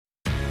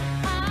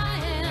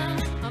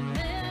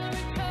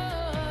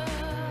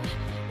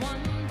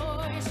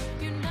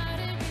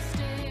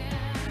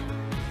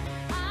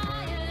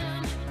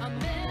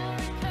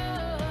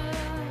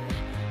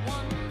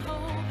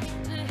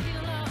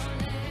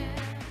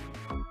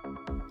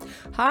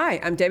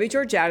Hi, I'm Debbie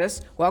Georgatos.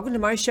 Welcome to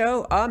my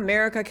show,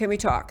 America Can We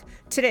Talk?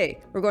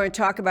 Today, we're going to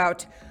talk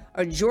about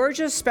a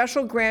Georgia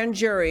special grand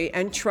jury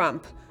and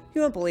Trump.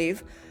 You won't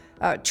believe.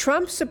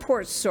 Trump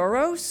supports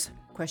Soros?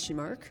 Question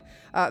mark.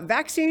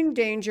 Vaccine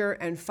danger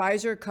and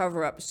Pfizer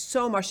cover-up.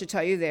 So much to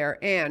tell you there.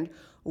 And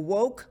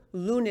woke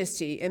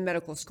lunacy in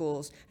medical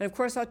schools. And of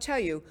course, I'll tell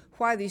you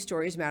why these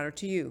stories matter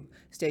to you.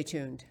 Stay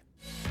tuned.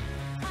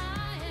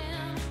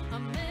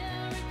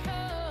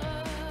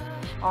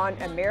 On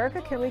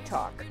America Can We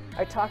Talk,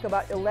 I talk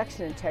about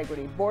election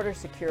integrity, border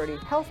security,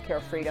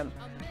 healthcare freedom,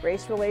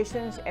 race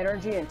relations,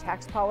 energy and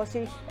tax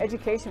policy,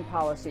 education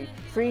policy,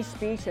 free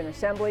speech and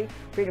assembly,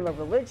 freedom of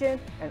religion,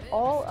 and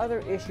all other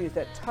issues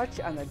that touch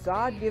on the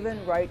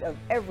God-given right of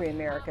every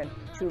American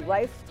to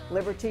life,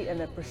 liberty, and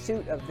the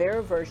pursuit of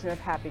their version of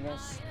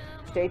happiness.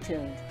 Stay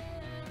tuned.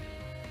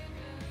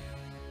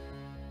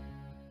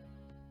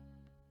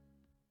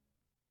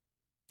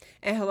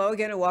 And hello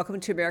again, and welcome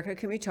to America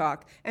Can We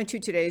Talk, and to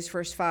today's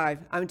First Five.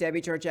 I'm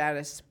Debbie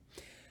Georgatos.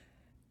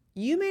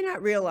 You may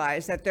not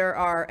realize that there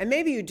are, and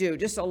maybe you do,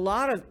 just a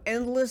lot of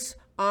endless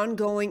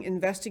ongoing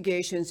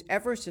investigations,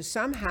 efforts to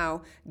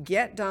somehow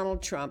get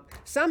Donald Trump,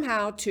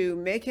 somehow to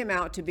make him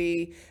out to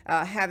be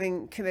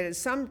having committed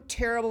some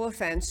terrible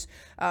offense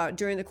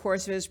during the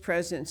course of his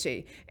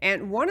presidency.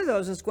 And one of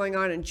those is going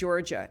on in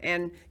Georgia.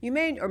 And you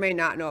may or may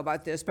not know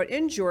about this, but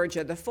in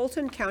Georgia, the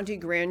Fulton County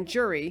Grand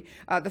Jury,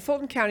 the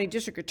Fulton County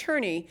District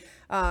Attorney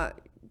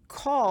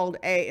called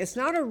it's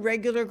not a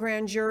regular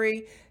grand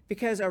jury,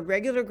 because a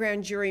regular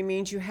grand jury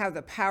means you have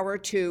the power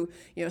to,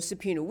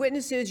 subpoena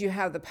witnesses. You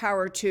have the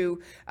power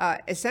to,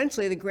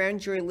 essentially, the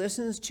grand jury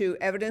listens to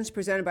evidence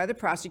presented by the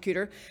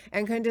prosecutor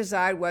and can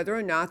decide whether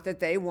or not that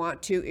they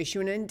want to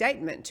issue an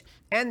indictment.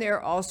 And they're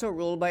also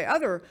ruled by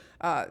there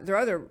are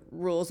other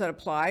rules that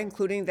apply,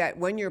 including that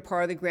when you're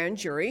part of the grand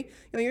jury,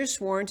 you're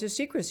sworn to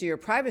secrecy or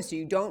privacy.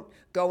 You don't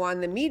go on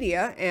the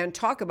media and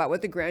talk about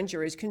what the grand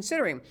jury is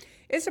considering.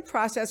 It's a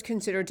process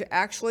considered to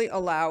actually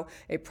allow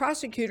a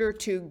prosecutor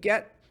to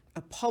get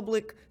a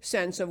public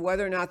sense of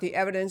whether or not the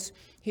evidence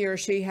he or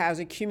she has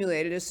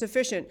accumulated is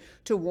sufficient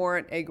to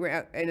warrant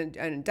an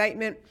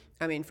indictment.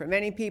 I mean, for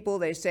many people,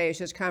 they say it's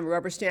just kind of a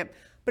rubber stamp.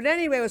 But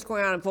anyway, what's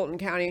going on in Fulton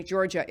County,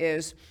 Georgia,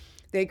 is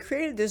they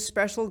created this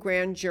special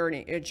grand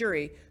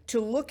jury to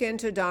look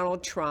into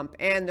Donald Trump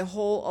and the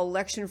whole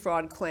election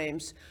fraud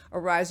claims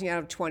arising out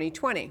of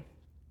 2020.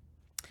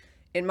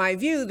 In my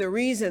view, the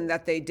reason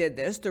that they did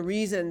this, the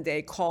reason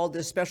they called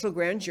this special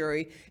grand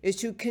jury, is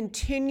to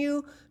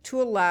continue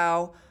to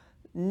allow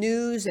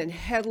news and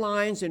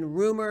headlines and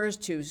rumors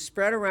to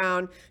spread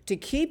around to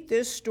keep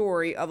this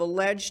story of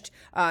alleged,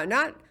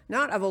 not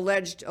of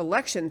alleged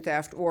election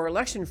theft or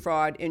election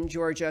fraud in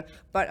Georgia,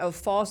 but of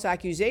false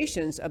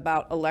accusations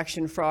about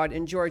election fraud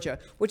in Georgia,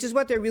 which is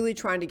what they're really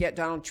trying to get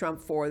Donald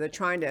Trump for. They're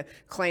trying to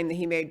claim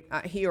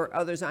that he or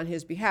others on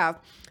his behalf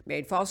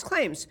made false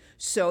claims.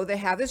 So they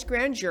have this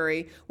grand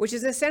jury, which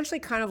is essentially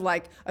kind of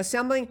like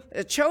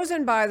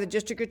chosen by the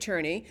district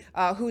attorney,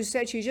 who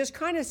said she's just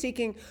kind of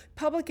seeking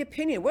public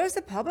opinion. What does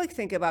the public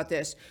think about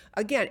this?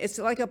 Again, it's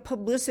like a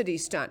publicity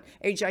stunt,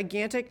 a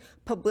gigantic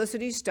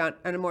publicity stunt.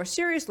 On a more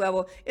serious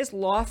level, it's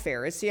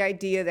lawfare. It's the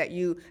idea that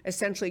you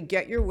essentially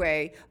get your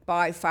way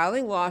by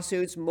filing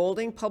lawsuits,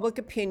 molding public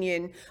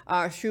opinion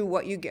through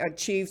what you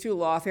achieve through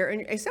lawfare,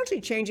 and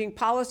essentially changing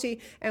policy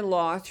and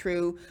law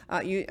through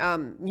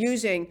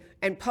using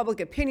and public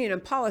opinion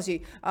and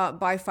policy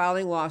by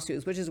filing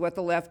lawsuits, which is what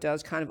the left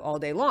does kind of all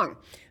day long.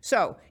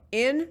 So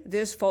in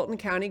this Fulton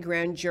County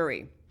grand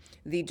jury,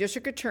 the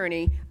district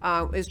attorney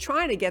is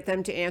trying to get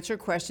them to answer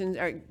questions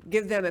or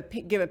give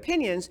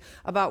opinions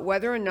about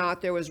whether or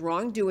not there was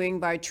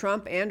wrongdoing by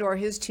Trump and or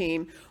his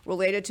team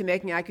related to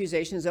making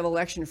accusations of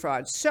election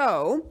fraud.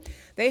 So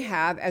they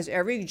have, as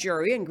every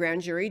jury and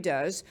grand jury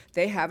does,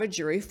 they have a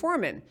jury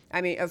foreman.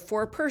 I mean, a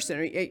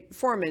four-person,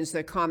 foreman's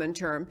the common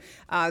term.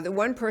 The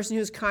one person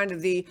who's kind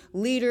of the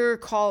leader,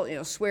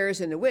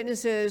 swears in the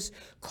witnesses,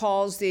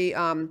 calls the,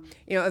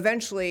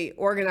 eventually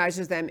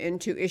organizes them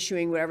into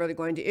issuing whatever they're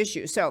going to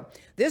issue. So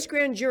this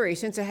grand jury,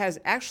 since it has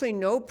actually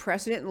no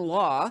precedent in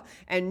law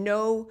and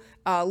no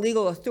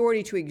legal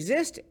authority to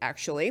exist,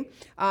 actually,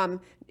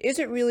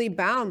 isn't really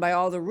bound by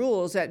all the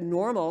rules that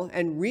normal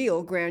and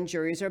real grand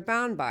juries are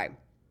bound by.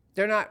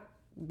 They're not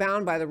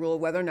bound by the rule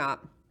of whether or not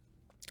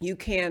you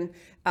can,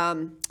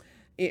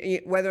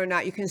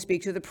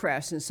 speak to the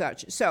press and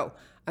such. So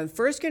I'm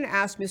first going to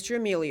ask Mr.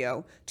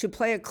 Emilio to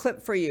play a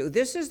clip for you.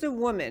 This is the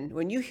woman.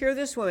 When you hear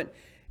this woman,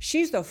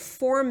 she's the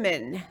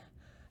foreman,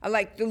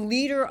 like the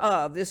leader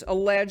of this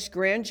alleged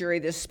grand jury,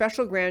 this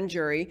special grand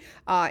jury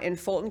in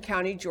Fulton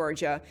County,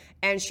 Georgia.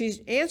 And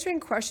she's answering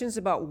questions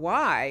about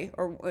why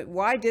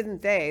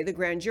didn't they, the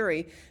grand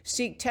jury,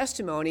 seek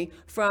testimony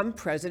from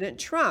President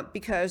Trump?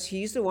 Because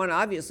he's the one,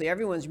 obviously,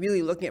 everyone's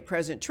really looking at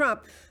President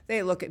Trump.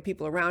 They look at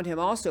people around him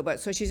also.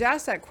 But so she's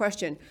asked that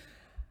question.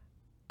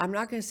 I'm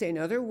not going to say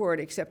another word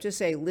except to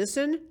say,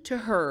 listen to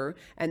her,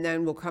 and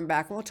then we'll come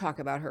back and we'll talk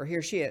about her.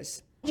 Here she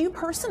is. Do you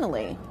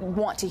personally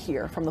want to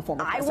hear from the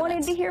former president? I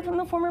wanted to hear from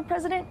the former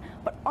president,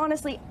 but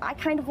honestly, I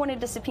kind of wanted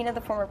to subpoena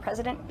the former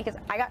president because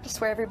I got to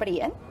swear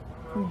everybody in.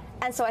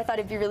 And so I thought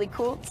it'd be really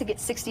cool to get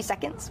 60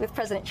 seconds with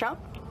President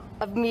Trump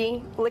of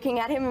me looking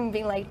at him and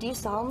being like, do you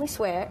solemnly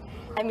swear?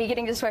 And me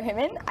getting to swear him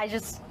in. I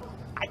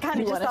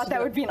kind of just thought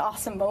that would be an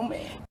awesome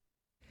moment.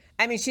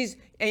 I mean,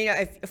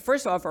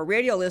 first of all, for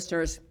radio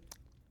listeners,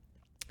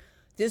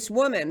 this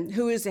woman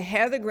who is the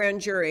head of the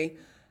grand jury,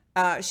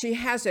 she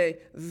has a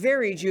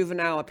very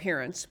juvenile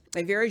appearance,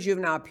 and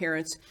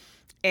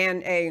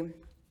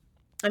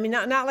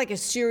not like a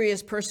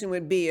serious person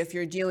would be if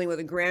you're dealing with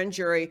a grand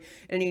jury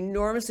in an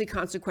enormously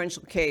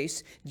consequential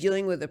case,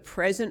 dealing with the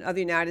President of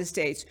the United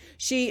States.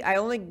 I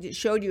only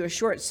showed you a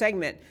short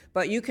segment,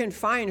 but you can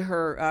find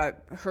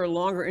her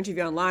longer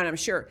interview online, I'm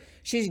sure.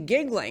 She's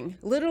giggling,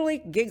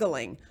 literally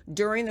giggling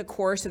during the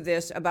course of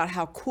this about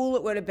how cool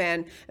it would have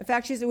been. In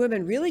fact, she said it would have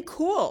been really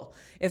cool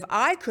if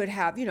I could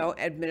have,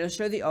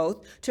 administered the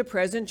oath to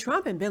President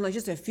Trump and been like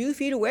just a few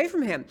feet away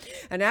from him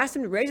and asked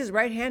him to raise his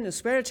right hand and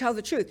swear to tell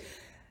the truth.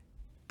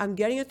 I'm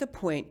getting at the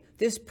point,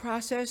 this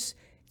process,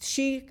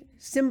 she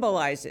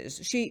epitomizes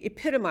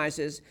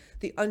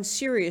the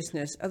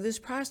unseriousness of this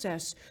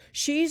process.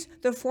 She's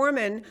the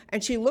foreman,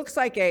 and she looks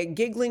like a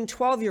giggling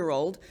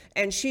 12-year-old,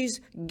 and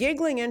she's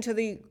giggling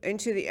during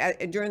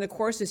the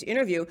course of this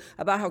interview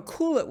about how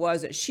cool it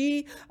was that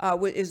she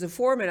is the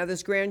foreman of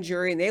this grand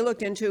jury, and they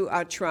looked into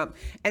Trump.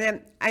 And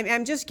then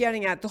I'm just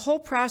getting at the whole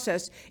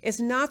process is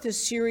not the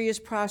serious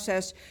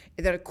process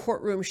that a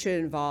courtroom should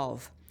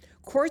involve.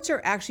 Courts are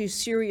actually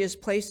serious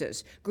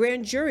places.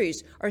 Grand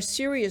juries are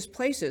serious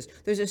places.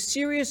 There's a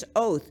serious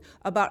oath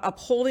about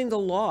upholding the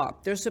law.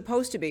 There's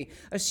supposed to be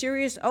a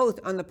serious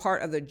oath on the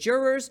part of the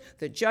jurors,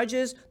 the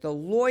judges, the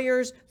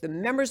lawyers, the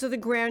members of the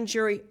grand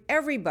jury,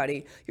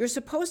 everybody. You're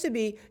supposed to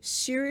be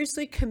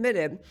seriously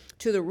committed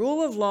to the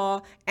rule of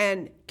law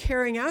and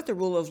carrying out the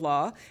rule of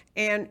law,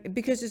 and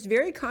because it's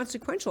very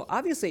consequential.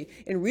 Obviously,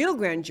 in real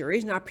grand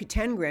juries, not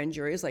pretend grand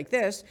juries like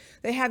this,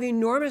 they have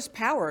enormous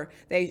power.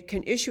 They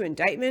can issue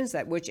indictments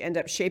which end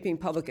up shaping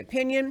public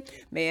opinion,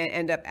 may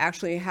end up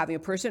actually having a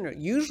person, or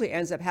usually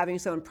ends up having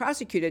someone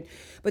prosecuted.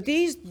 But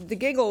the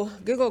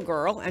giggle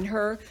girl and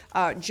her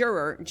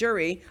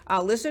jury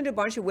listened to a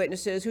bunch of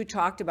witnesses who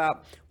talked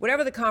about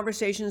whatever the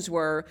conversations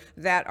were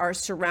that are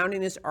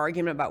surrounding this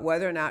argument about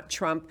whether or not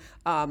Trump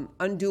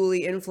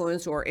unduly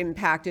influenced or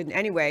impacted in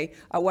any way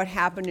what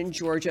happened in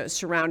Georgia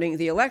surrounding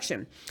the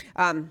election.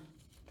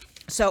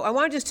 So I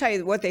want to just tell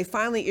you what they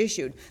finally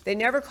issued. They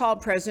never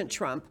called President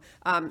Trump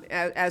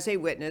as a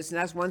witness, and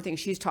that's one thing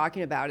she's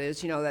talking about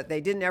is, that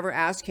they didn't ever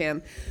ask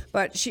him.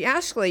 But she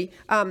actually,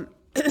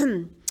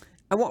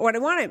 what I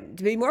want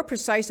to be more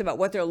precise about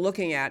what they're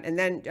looking at, and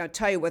then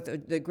tell you what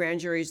the grand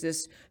jury's,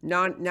 this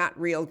not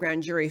real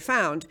grand jury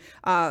found.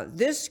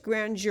 This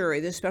grand jury,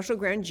 this special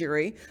grand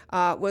jury,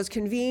 was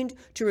convened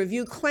to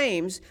review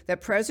claims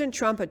that President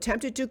Trump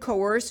attempted to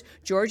coerce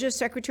Georgia's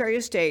Secretary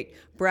of State,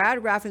 Brad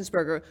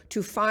Raffensperger,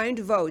 to find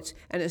votes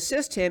and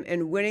assist him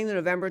in winning the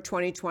November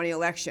 2020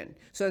 election.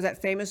 So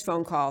that famous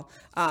phone call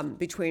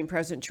between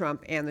President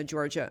Trump and the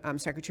Georgia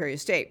Secretary of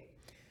State.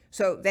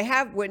 So they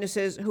have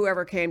witnesses,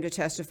 whoever came to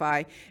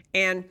testify,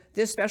 and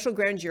this special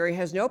grand jury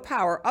has no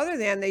power other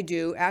than they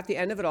do, at the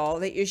end of it all,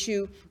 they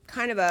issue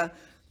kind of a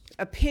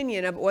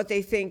opinion of what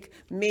they think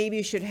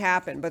maybe should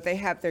happen, but they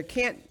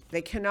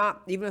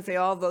cannot, even if they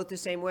all vote the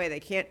same way, they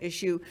can't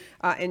issue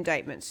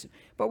indictments.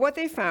 But what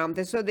they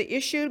found, so they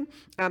issued,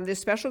 this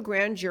special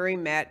grand jury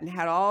met and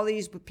had all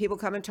these people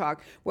come and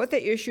talk. What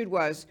they issued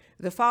was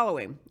the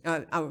following,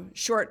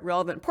 short,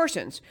 relevant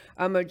portions.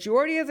 A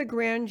majority of the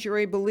grand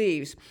jury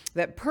believes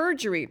that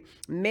perjury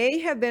may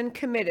have been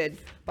committed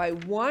by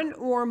one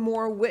or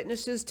more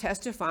witnesses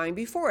testifying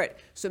before it.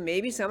 So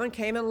maybe someone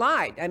came and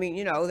lied. I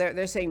mean,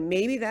 they're saying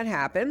maybe that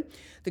happened.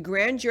 The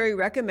grand jury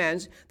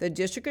recommends the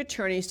district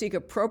attorney seek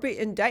appropriate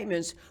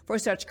indictments for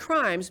such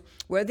crimes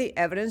where the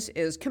evidence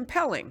is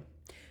compelling.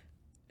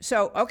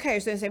 So they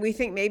say, we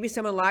think maybe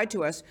someone lied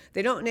to us.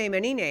 They don't name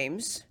any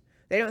names.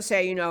 They don't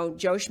say,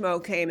 Joe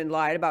Schmo came and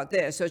lied about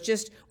this. So it's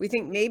just, we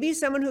think maybe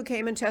someone who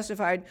came and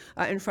testified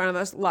in front of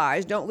us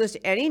lies. Don't list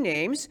any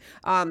names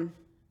of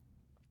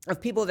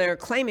people that are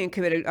claiming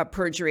committed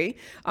perjury.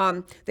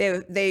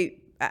 It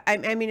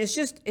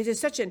is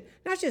such a,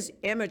 not just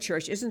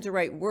amateurish isn't the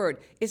right word.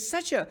 It's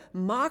such a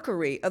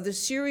mockery of the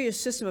serious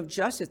system of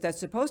justice that's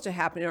supposed to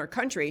happen in our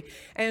country.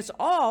 And it's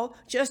all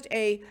just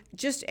a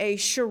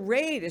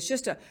charade. It's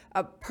just a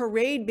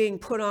parade being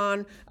put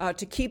on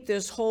to keep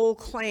this whole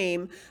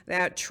claim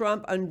that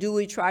Trump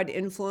unduly tried to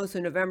influence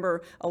the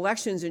November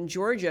elections in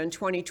Georgia in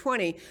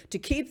 2020, to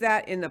keep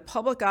that in the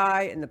public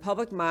eye, in the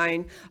public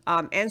mind,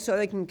 and so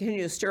they can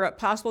continue to stir up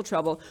possible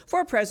trouble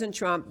for President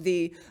Trump,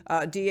 the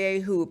DA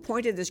who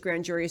appointed created this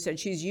grand jury said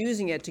she's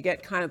using it to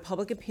get kind of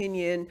public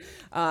opinion,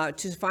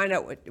 to find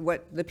out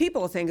what the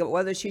people think about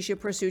whether she should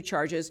pursue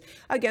charges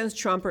against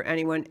Trump or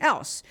anyone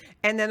else.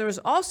 And then there was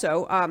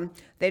also,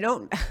 they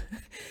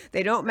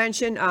don't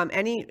mention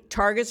any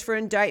targets for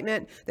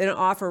indictment. They don't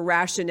offer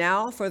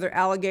rationale for their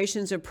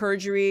allegations of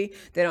perjury.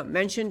 They don't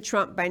mention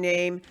Trump by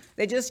name.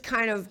 They just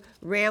kind of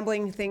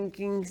rambling,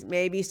 thinking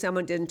maybe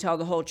someone didn't tell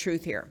the whole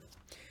truth here.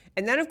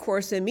 And then, of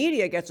course, the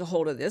media gets a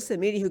hold of this, the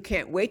media who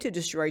can't wait to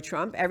destroy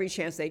Trump every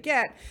chance they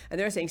get. And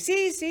they're saying,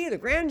 see, the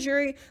grand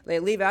jury. They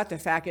leave out the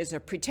fact it's a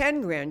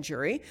pretend grand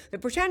jury. The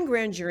pretend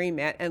grand jury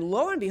met, and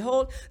lo and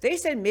behold, they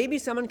said maybe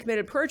someone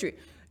committed perjury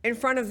in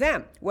front of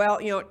them. Well,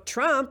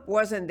 Trump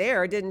wasn't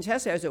there, didn't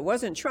testify, as it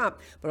wasn't Trump,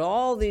 but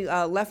all the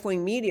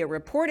left-wing media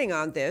reporting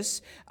on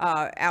this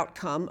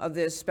outcome of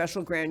this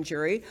special grand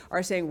jury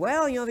are saying,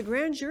 well, the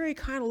grand jury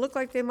kind of looked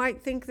like they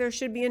might think there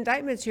should be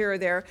indictments here or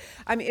there.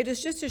 I mean, it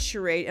is just a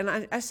charade.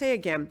 And I say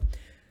again,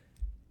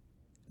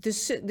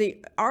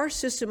 our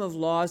system of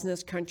laws in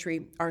this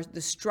country, the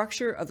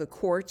structure of the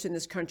courts in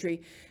this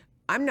country,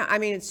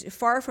 it's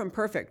far from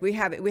perfect. We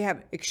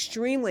have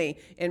extremely,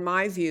 in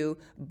my view,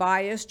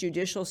 biased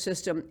judicial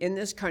system in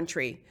this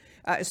country,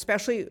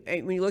 especially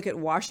when you look at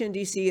Washington,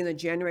 D.C. and the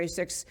January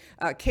 6th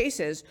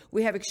cases.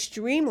 We have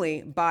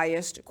extremely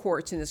biased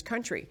courts in this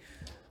country.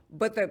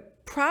 But the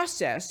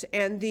process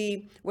and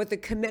what the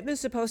commitment is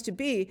supposed to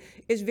be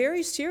is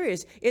very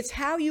serious. It's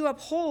how you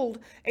uphold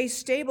a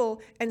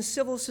stable and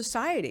civil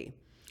society.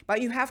 But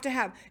you have to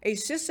have a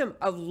system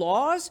of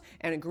laws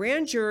and a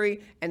grand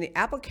jury and the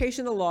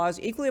application of the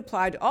laws equally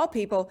applied to all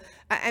people.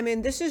 I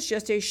mean, this is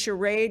just a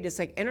charade. It's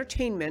like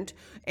entertainment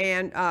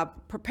and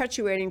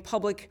perpetuating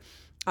public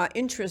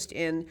interest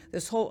in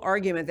this whole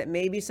argument that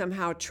maybe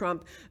somehow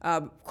Trump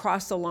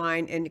crossed the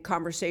line in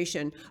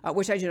conversation,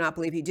 which I do not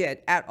believe he did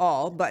at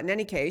all. But in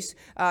any case,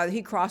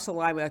 he crossed the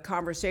line with a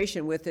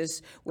conversation with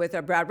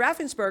Brad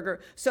Raffensperger.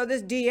 So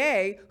this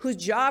DA, whose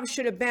job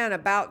should have been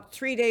about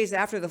 3 days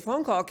after the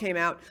phone call came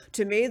out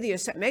to make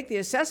the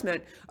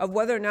assessment of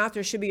whether or not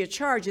there should be a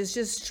charge, is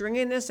just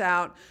stringing this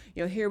out.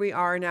 Here we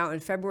are now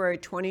in February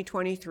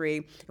 2023,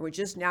 and we're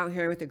just now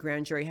hearing what the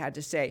grand jury had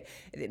to say.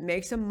 It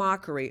makes a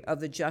mockery of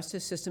the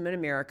justice system in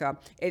America.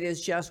 It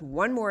is just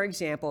one more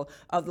example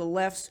of the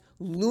left's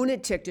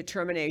lunatic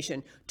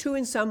determination to,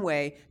 in some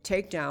way,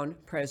 take down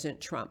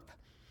President Trump.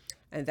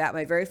 And that,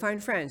 my very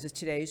fine friends, is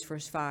today's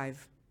First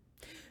Five.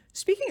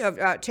 Speaking of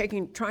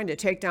trying to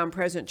take down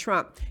President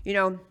Trump,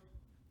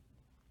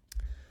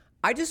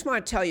 I just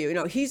want to tell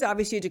you, he's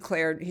obviously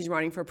declared he's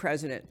running for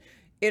president.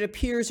 It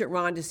appears that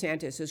Ron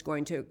DeSantis is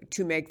going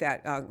to make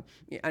that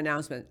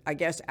announcement, I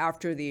guess,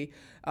 after the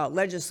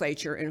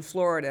legislature in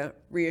Florida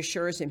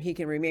reassures him he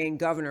can remain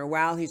governor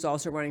while he's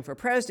also running for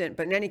president.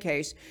 But in any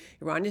case,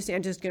 Ron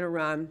DeSantis is going to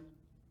run.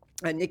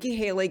 Nikki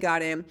Haley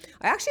got in.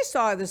 I actually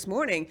saw this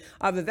morning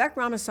Vivek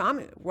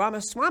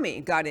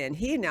Ramaswamy got in.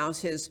 He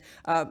announced he's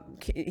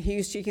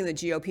seeking the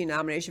GOP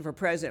nomination for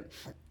president.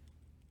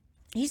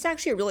 He's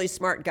actually a really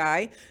smart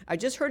guy. I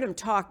just heard him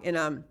talk in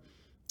a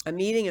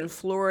meeting in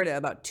Florida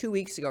about 2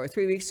 weeks ago or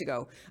 3 weeks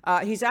ago.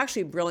 He's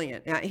actually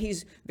brilliant.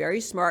 He's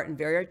very smart and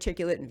very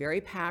articulate and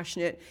very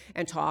passionate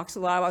and talks a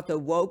lot about the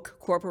woke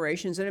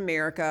corporations in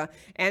America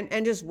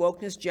and just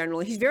wokeness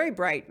generally. He's very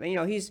bright.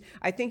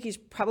 I think he's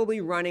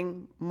probably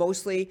running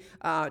mostly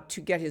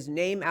to get his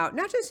name out,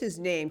 not just his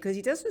name, because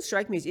he doesn't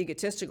strike me as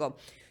egotistical,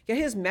 get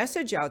his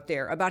message out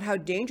there about how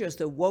dangerous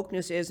the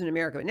wokeness is in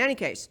America. In any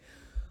case,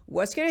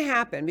 what's going to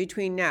happen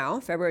between now,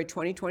 February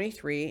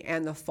 2023,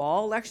 and the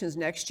fall elections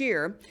next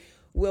year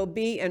will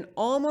be an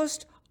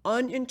almost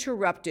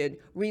uninterrupted,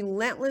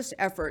 relentless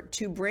effort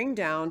to bring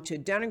down, to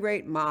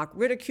denigrate, mock,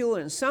 ridicule,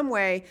 and in some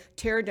way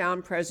tear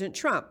down President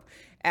Trump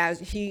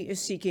as he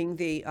is seeking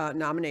the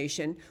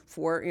nomination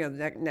for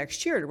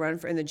next year to run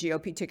in the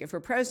GOP ticket for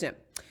president.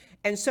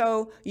 And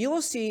so you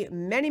will see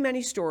many,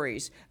 many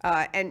stories.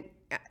 And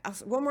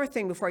one more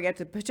thing before I get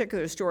to the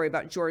particular story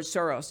about George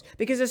Soros,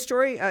 because the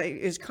story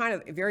is kind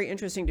of very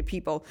interesting to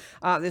people.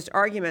 This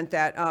argument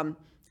that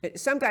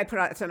some guy put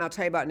out, something I'll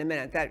tell you about in a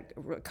minute, that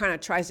kind of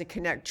tries to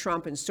connect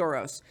Trump and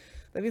Soros.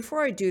 But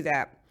before I do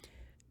that,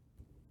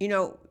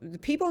 the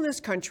people in this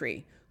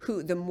country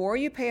who, the more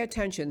you pay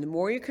attention, the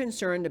more you're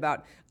concerned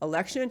about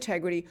election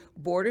integrity,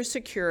 border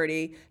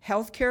security,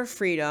 healthcare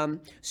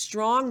freedom,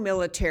 strong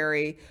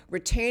military,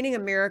 retaining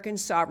American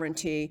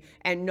sovereignty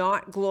and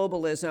not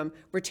globalism,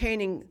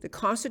 retaining the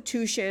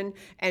Constitution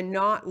and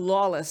not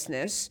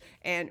lawlessness,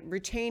 and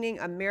retaining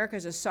America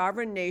as a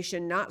sovereign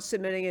nation, not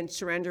submitting and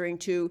surrendering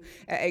to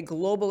a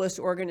globalist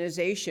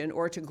organization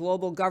or to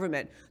global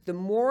government. The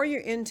more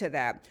you're into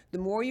that, the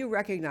more you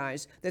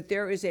recognize that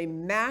there is a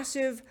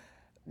massive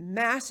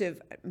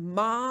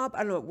mob, I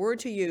don't know what word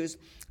to use,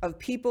 of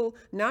people,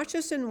 not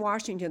just in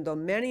Washington, though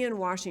many in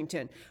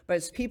Washington, but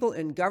it's people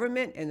in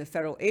government, in the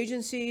federal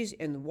agencies,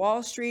 in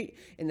Wall Street,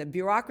 in the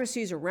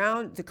bureaucracies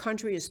around the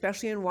country,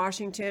 especially in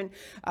Washington,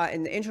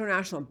 in the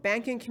international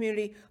banking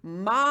community,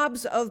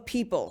 mobs of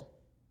people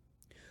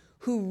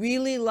who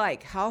really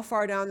like how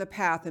far down the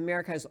path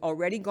America has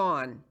already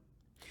gone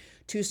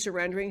to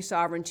surrendering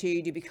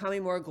sovereignty, to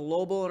becoming more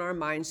global in our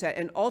mindset,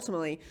 and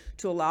ultimately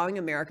to allowing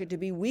America to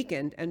be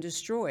weakened and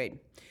destroyed.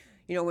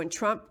 You know, when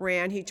Trump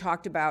ran, he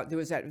talked about, there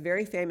was that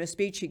very famous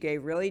speech he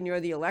gave really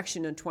near the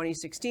election in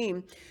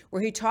 2016,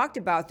 where he talked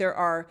about there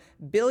are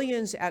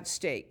billions at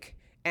stake.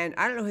 And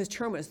I don't know, his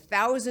term was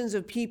thousands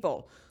of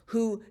people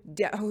who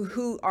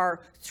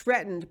are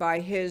threatened by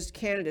his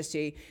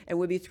candidacy and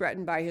would be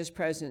threatened by his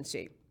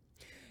presidency.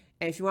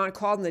 And if you want to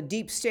call them the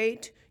deep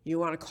state, you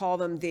want to call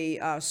them the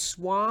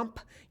swamp,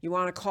 you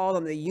want to call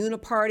them the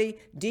uniparty,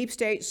 deep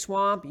state,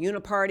 swamp,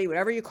 uniparty,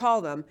 whatever you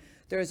call them,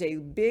 there's a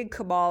big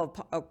cabal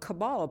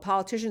of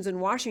politicians in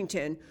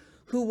Washington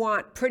who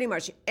want pretty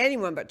much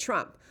anyone but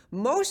Trump.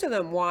 Most of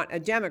them want a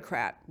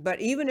Democrat,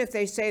 but even if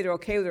they say they're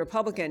okay with a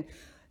Republican,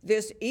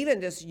 this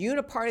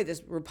uniparty,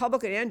 this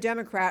Republican and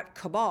Democrat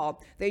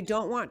cabal, they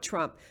don't want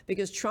Trump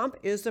because Trump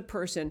is the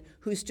person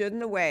who stood in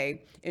the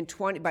way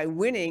by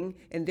winning,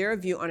 in their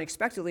view,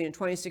 unexpectedly in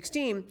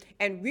 2016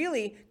 and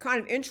really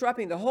kind of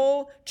interrupting the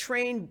whole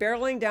train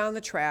barreling down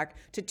the track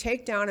to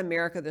take down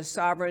America, the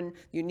sovereign,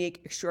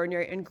 unique,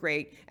 extraordinary, and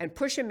great, and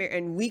push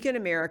and weaken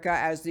America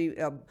as the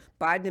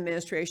Biden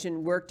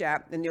administration worked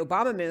at, and the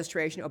Obama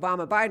administration,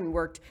 Obama-Biden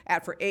worked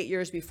at for 8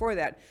 years before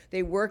that.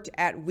 They worked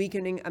at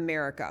weakening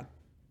America.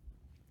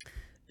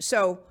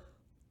 So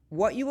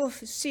what you will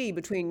see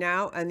between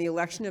now and the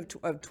election of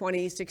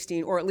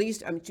 2016, or at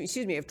least, of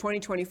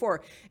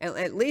 2024, and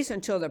at least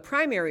until the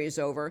primary is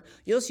over,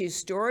 you'll see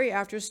story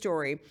after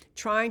story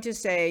trying to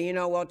say, you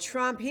know, well,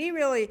 Trump, he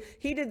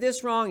did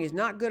this wrong. He's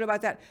not good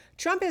about that.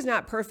 Trump is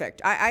not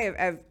perfect. I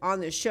have on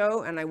this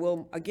show, and I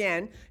will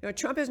again, you know,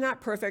 Trump is not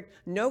perfect.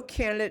 No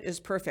candidate is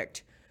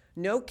perfect.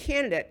 No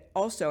candidate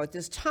also at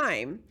this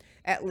time,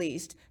 at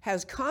least,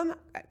 has come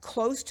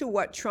close to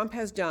what Trump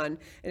has done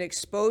in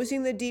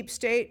exposing the deep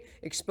state,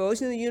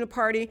 exposing the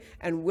uniparty,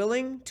 and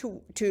willing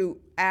to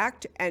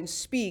act and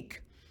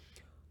speak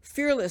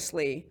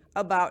fearlessly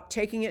about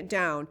taking it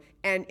down.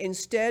 And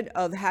instead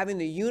of having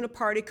the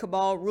uniparty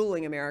cabal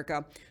ruling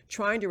America,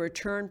 trying to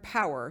return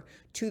power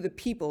to the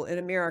people in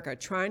America,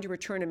 trying to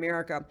return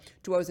America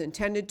to what it was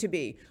intended to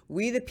be.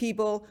 We the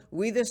people,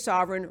 we the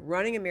sovereign,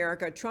 running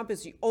America. Trump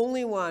is the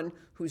only one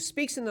who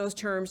speaks in those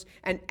terms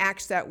and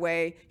acts that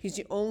way. He's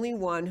the only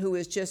one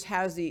who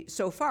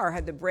so far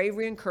had the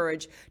bravery and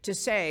courage to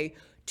say,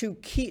 to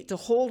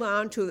hold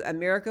on to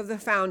America of the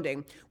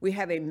founding. We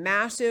have a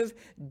massive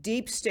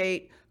deep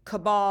state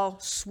cabal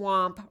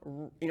swamp,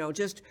 you know,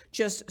 just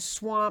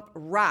swamp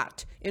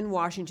rot in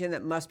Washington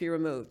that must be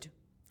removed.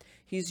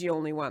 He's the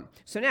only one.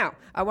 So now,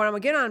 what I'm going to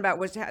get on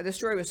about the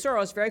story with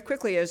Soros very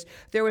quickly is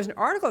there was an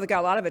article that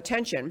got a lot of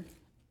attention.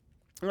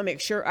 I'll make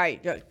sure I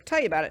tell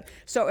you about it.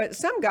 So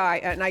some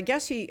guy, and I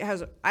guess he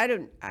has, I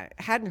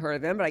hadn't heard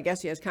of him, but I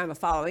guess he has kind of a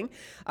following.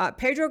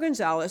 Pedro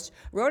Gonzalez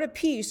wrote a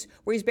piece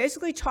where he's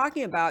basically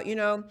talking about, you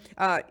know,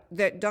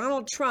 that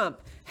Donald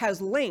Trump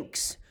has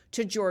links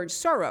to George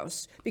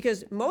Soros,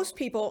 because most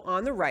people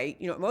on the right,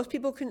 you know, most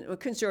people,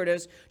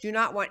 conservatives, do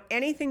not want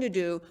anything to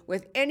do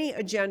with any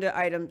agenda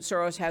item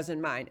Soros has in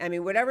mind. I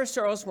mean, whatever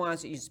Soros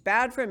wants, he's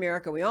bad for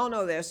America. We all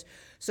know this.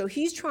 So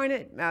he's trying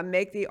to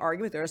make the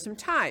argument there are some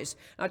ties.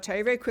 I'll tell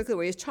you very quickly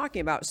what he's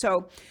talking about.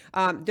 So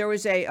there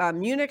was a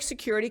Munich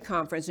security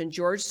conference, and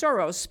George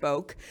Soros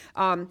spoke,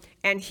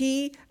 and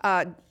he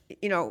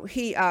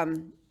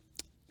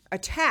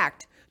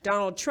attacked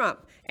Donald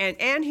Trump.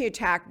 And he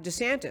attacked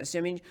DeSantis. I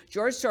mean,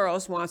 George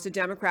Soros wants a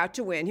Democrat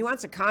to win. He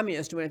wants a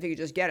communist to win if he could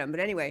just get him. But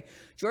anyway,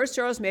 George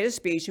Soros made a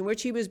speech in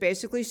which he was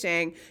basically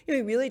saying, you know,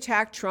 he really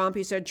attacked Trump.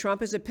 He said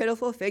Trump is a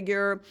pitiful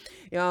figure,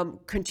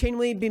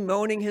 continually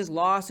bemoaning his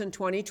loss in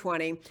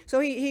 2020. So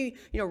he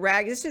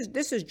ragged.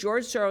 This is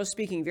George Soros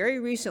speaking very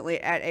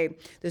recently at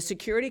the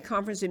security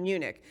conference in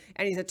Munich,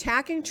 and he's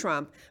attacking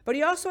Trump, but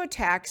he also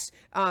attacks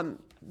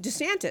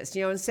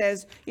DeSantis, and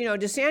says,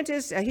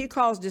 DeSantis, he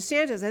calls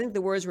DeSantis, I think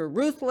the words were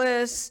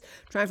ruthless,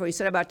 trying to what he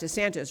said about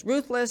DeSantis,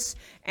 ruthless,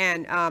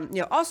 and,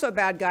 also a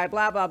bad guy,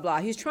 blah, blah, blah.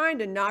 He's trying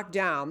to knock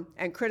down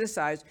and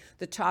criticize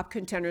the top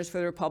contenders for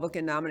the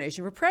Republican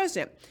nomination for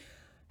president.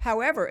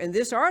 However, in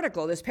this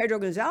article, this Pedro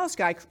Gonzalez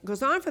guy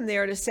goes on from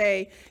there to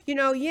say,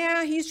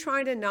 he's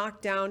trying to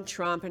knock down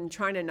Trump and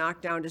trying to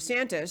knock down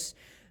DeSantis.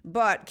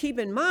 But keep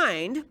in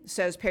mind,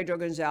 says Pedro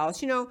Gonzalez,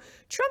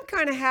 Trump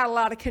kind of had a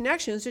lot of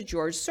connections to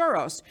George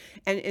Soros.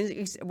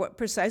 And what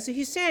precisely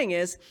he's saying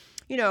is,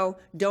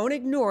 don't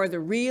ignore the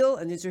real,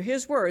 and these are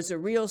his words, the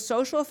real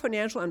social,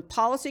 financial, and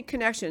policy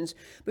connections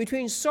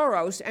between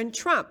Soros and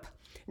Trump.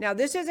 Now,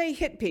 this is a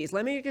hit piece.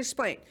 Let me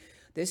explain.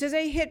 This is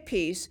a hit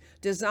piece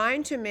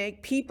designed to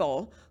make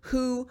people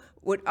who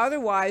would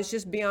otherwise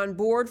just be on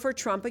board for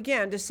Trump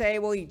again to say,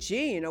 well,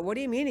 gee, what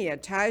do you mean he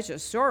had ties to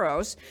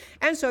Soros?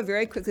 And so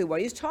very quickly,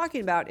 what he's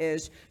talking about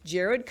is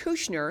Jared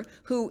Kushner,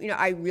 who,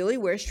 I really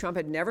wish Trump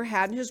had never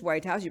had in his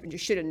White House. You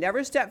should have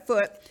never stepped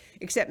foot,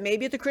 except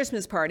maybe at the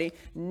Christmas party,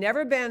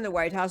 never been in the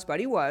White House, but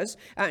he was.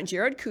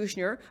 Jared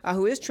Kushner,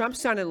 who is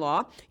Trump's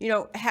son-in-law,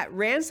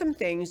 ran some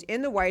things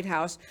in the White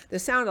House that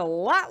sound a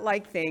lot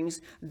like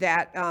things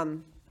that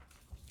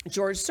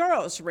George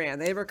Soros ran.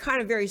 They were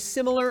kind of very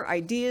similar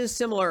ideas,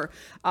 similar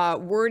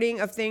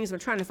wording of things. I'm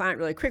trying to find it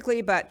really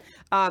quickly, but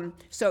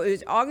so it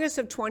was August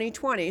of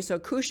 2020. So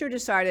Kushner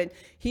decided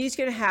he's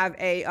going to have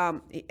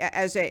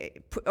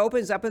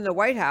opens up in the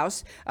White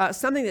House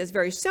something that's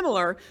very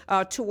similar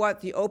to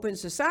what the Open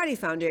Society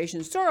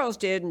Foundation Soros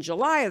did in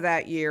July of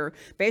that year,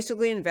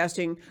 basically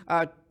investing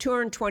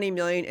 $220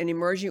 million in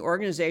emerging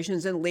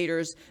organizations and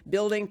leaders,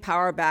 building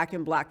power back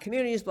in Black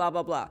communities, blah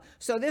blah blah.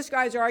 So this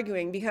guy's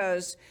arguing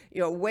because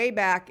way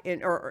back in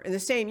the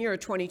same year,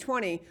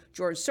 2020,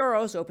 George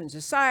Soros, Open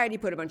Society,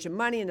 put a bunch of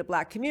money into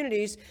Black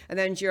communities, and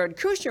then Jared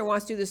Kushner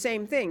wants to do the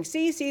same thing.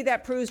 See,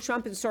 that proves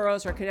Trump and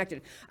Soros are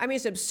connected. I mean,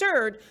 it's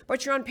absurd,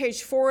 but you're on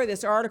page 4 of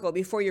this article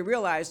before you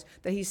realize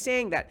that he's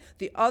saying that.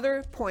 The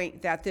other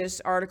point that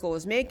this article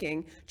is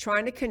making,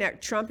 trying to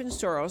connect Trump and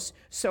Soros,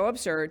 so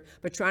absurd,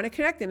 but trying to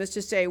connect them is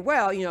to say,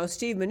 well,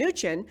 Steve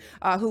Mnuchin,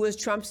 who was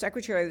Trump's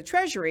Secretary of the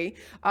Treasury,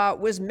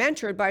 was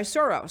mentored by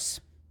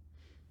Soros.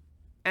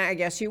 And I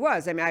guess he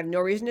was. I mean, I have no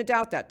reason to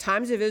doubt that.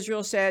 Times of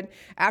Israel said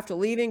after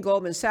leaving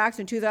Goldman Sachs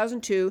in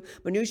 2002,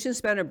 Mnuchin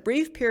spent a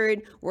brief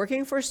period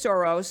working for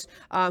Soros,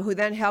 who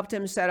then helped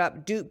him set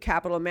up Duke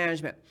Capital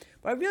Management.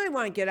 What I really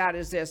want to get at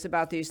is this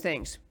about these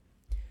things.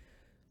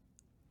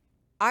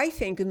 I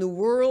think in the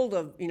world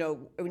of,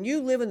 when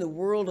you live in the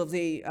world of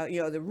the,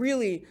 the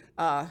really,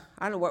 I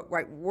don't know what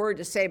right word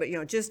to say, but,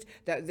 just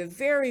the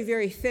very,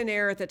 very thin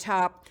air at the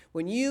top,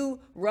 when you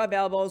rub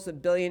elbows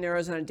with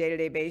billionaires on a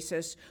day-to-day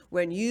basis,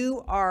 when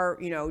you are,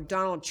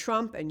 Donald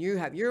Trump and you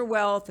have your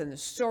wealth and the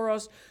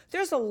Soros,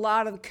 there's a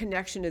lot of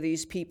connection to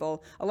these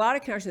people, a lot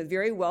of connection to the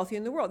very wealthy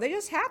in the world. They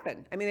just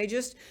happen. I mean, they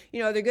just,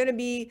 they're going to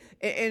be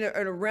in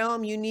a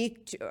realm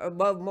unique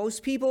above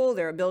most people,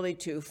 their ability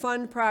to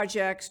fund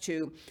projects,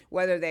 to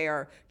whether they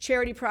are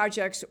charity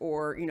projects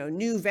or,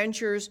 new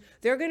ventures,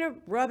 they're going to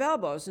rub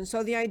elbows. And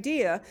so the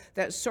idea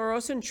that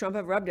Soros and Trump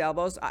have rubbed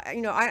elbows,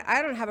 I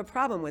don't have a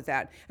problem with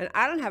that. And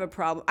I don't have a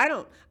problem. I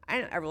don't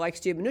ever like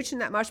Steve Mnuchin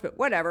that much, but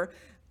whatever.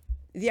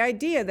 The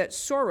idea that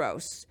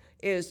Soros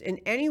is in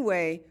any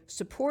way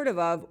supportive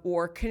of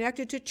or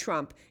connected to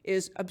Trump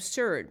is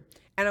absurd.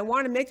 And I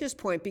want to make this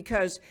point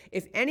because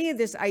if any of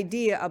this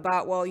idea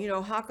about, well,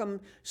 how come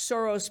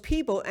Soros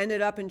people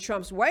ended up in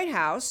Trump's White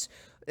House,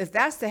 if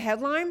that's the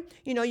headline,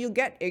 you'll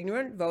get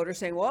ignorant voters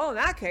saying, well, in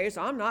that case,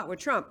 I'm not with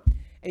Trump.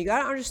 And you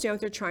got to understand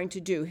what they're trying to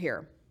do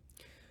here.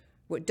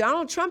 What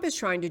Donald Trump is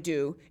trying to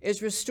do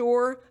is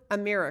restore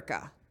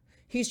America.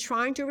 He's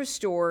trying to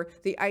restore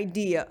the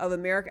idea of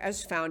America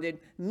as founded,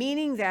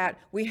 meaning that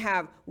we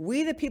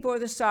the people are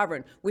the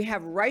sovereign. We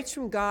have rights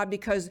from God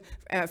because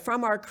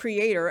from our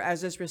Creator,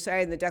 as is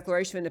recited in the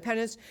Declaration of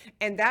Independence,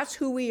 and that's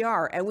who we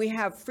are. And we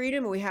have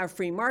freedom, and we have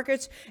free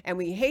markets, and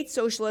we hate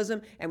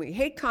socialism, and we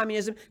hate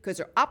communism because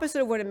they're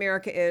opposite of what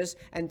America is,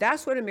 and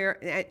that's what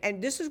America.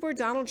 And this is where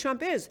Donald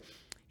Trump is.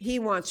 He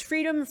wants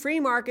freedom, free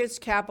markets,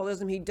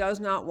 capitalism. He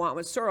does not want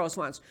what Soros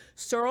wants.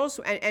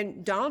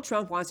 And Donald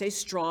Trump wants a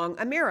strong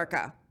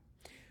America.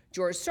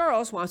 George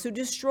Soros wants to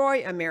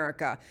destroy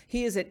America.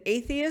 He is an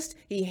atheist.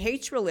 He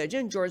hates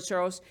religion. George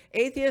Soros,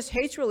 atheist,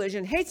 hates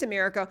religion, hates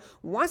America,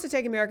 wants to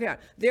take America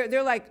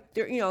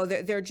down.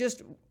 They're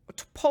just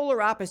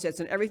polar opposites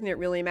in everything that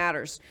really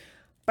matters.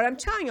 But I'm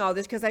telling you all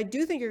this because I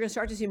do think you're going to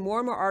start to see more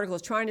and more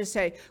articles trying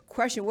to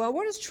question, well,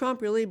 what does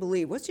Trump really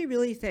believe? What's he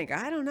really think?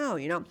 I don't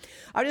know,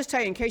 I'll just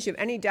tell you in case you have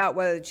any doubt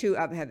whether the two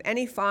have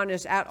any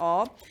fondness at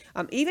all.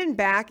 Even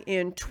back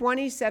in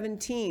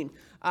 2017,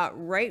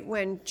 right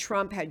when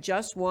Trump had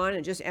just won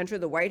and just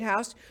entered the White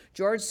House,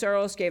 George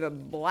Soros gave a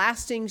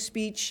blasting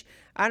speech.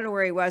 I don't know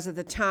where he was at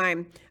the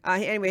time.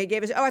 Anyway, he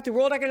gave us, at the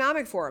World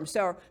Economic Forum.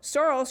 So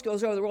Soros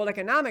goes over the World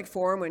Economic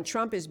Forum when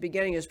Trump is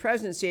beginning his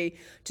presidency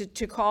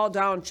to call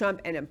Donald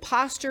Trump an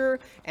imposter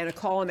and to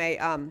call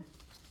him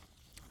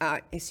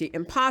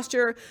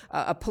imposter,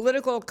 a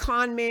political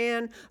con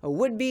man, a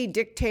would-be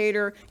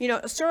dictator.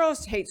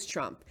 Soros hates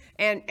Trump.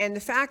 And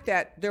the fact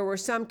that there were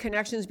some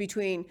connections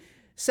between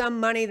some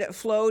money that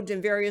flowed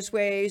in various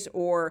ways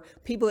or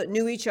people that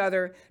knew each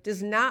other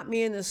does not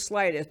mean in the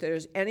slightest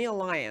there's any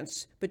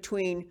alliance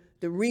between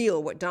the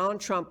real, what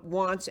Donald Trump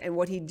wants and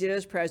what he did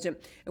as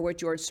president and what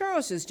George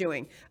Soros is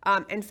doing.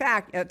 In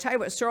fact, I'll tell you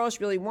what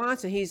Soros really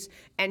wants, and he's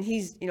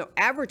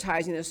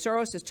advertising that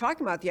Soros is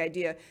talking about the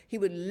idea he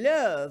would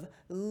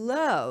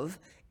love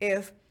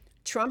if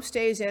Trump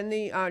stays in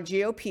the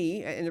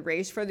GOP in the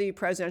race for the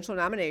presidential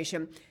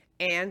nomination,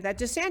 and that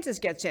DeSantis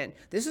gets in.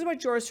 This is what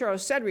George Soros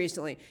said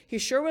recently. He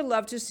sure would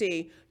love to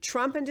see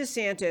Trump and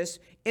DeSantis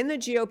in the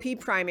GOP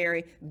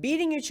primary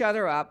beating each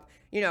other up,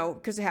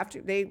 because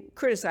they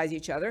criticize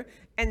each other.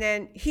 And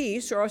then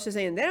Soros is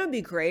saying, then it would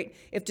be great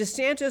if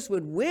DeSantis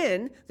would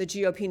win the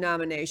GOP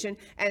nomination.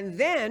 And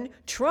then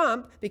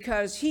Trump,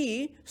 because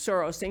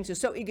Soros thinks is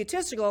so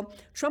egotistical,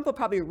 Trump will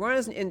probably run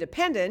as an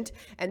independent.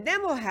 And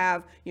then we'll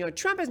have,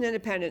 Trump as an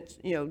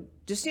independent,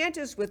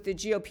 DeSantis with the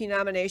GOP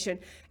nomination.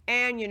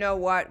 And you know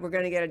what? We're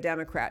going to get a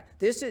Democrat.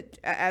 This is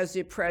as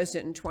the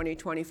president in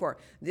 2024.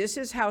 This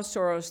is how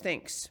Soros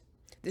thinks.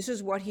 This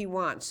is what he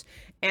wants.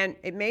 And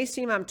it may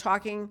seem I'm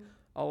talking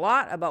a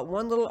lot about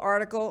one little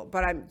article,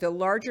 but the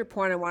larger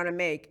point I want to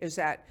make is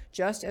that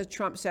just as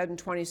Trump said in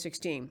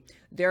 2016,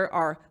 there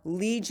are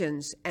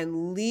legions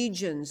and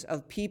legions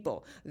of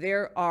people.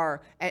 There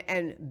are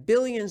and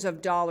billions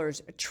of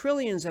dollars,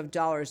 trillions of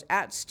dollars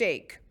at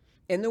stake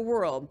in the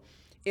world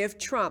if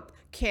Trump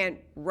can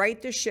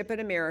right the ship in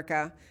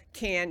America,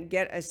 can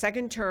get a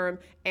second term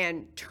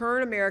and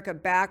turn America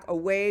back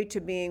away to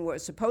being what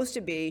it's supposed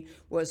to be,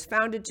 was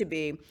founded to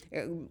be,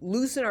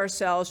 loosen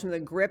ourselves from the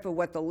grip of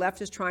what the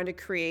left is trying to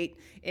create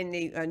in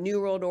the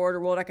New World Order,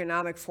 World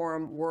Economic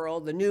Forum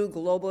world, the new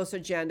globalist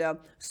agenda,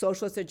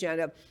 socialist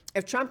agenda.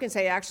 If Trump can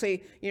say,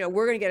 actually,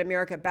 we're going to get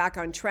America back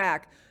on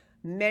track,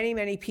 many,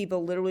 many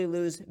people literally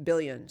lose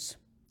billions.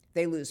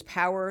 They lose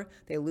power,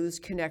 they lose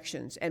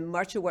connections. And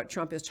much of what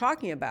Trump is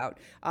talking about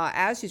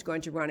as he's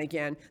going to run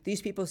again,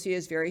 these people see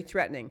as very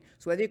threatening.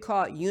 So whether you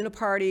call it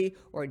uniparty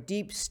or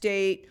deep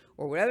state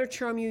or whatever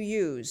term you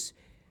use,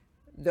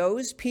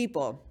 those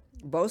people,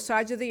 both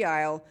sides of the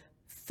aisle,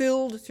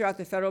 filled throughout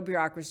the federal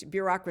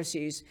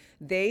bureaucracies,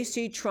 they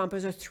see Trump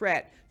as a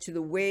threat to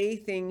the way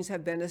things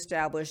have been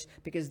established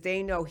because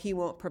they know he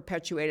won't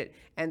perpetuate it,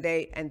 and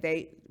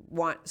they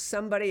want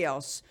somebody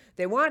else.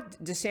 They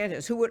want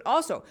DeSantis, who would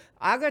also,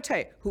 I gotta tell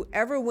you,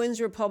 whoever wins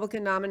the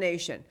Republican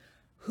nomination,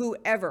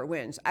 whoever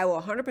wins, I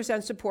will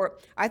 100%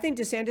 support. I think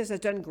DeSantis has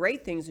done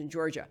great things in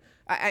Georgia.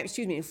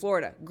 In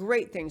Florida,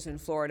 great things in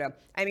Florida.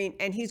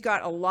 And he's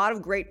got a lot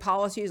of great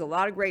policies, a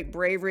lot of great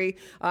bravery.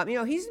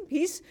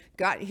 He's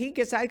got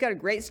a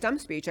great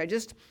stump speech. I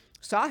just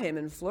saw him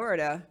in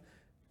Florida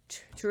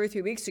 2 or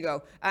 3 weeks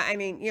ago.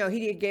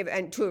 He gave,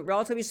 and to a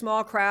relatively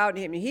small crowd.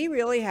 He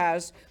really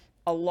has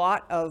a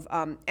lot of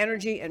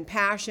energy and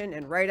passion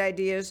and right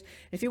ideas.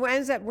 If he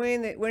ends up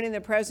winning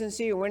the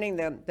presidency or winning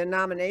the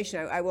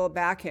nomination, I will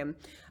back him.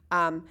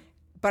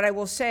 But I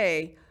will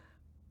say,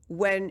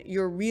 when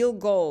your real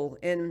goal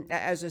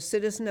as a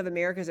citizen of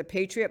America, as a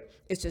patriot,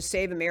 is to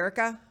save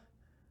America,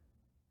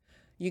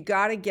 you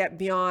got to get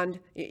beyond,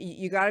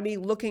 you got to be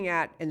looking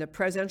at, in the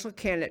presidential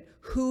candidate,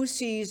 who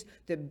sees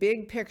the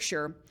big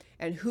picture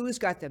and who's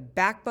got the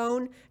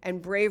backbone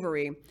and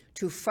bravery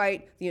to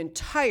fight the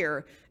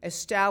entire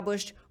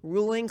established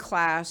ruling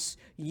class,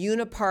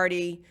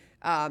 uniparty,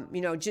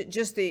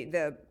 just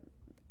the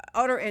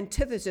utter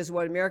antithesis of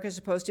what America is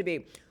supposed to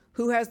be.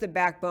 Who has the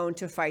backbone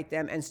to fight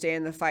them and stay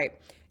in the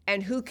fight?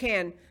 And who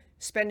can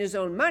spend his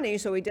own money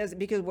so he does,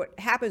 because what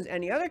happens to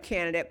any other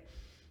candidate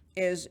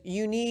is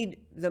you need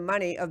the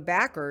money of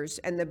backers,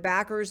 and the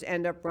backers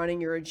end up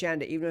running your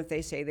agenda, even if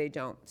they say they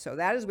don't. So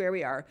that is where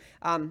we are.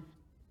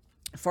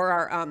 For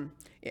our, on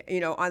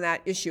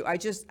that issue, I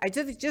just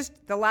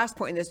the last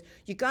point in this,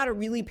 you got to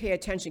really pay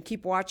attention,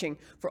 keep watching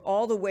for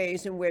all the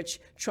ways in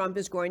which Trump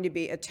is going to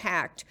be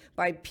attacked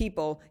by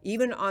people,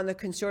 even on the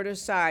conservative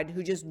side,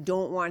 who just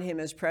don't want him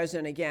as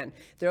president again.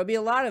 There'll be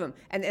a lot of them,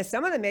 and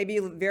some of them may be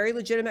very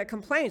legitimate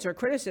complaints or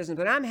criticisms,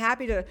 but I'm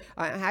happy to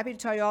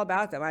tell you all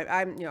about them.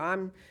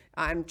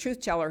 I'm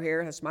truth teller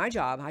here. That's my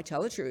job. I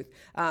tell the truth.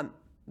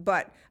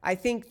 But I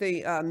think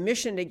the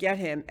mission to get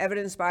him,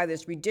 evidenced by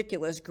this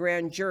ridiculous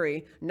grand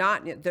jury,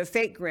 not the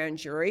fake grand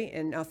jury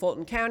in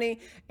Fulton County,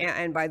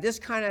 and by this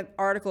kind of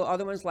article,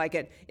 other ones like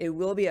it, it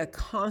will be a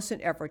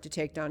constant effort to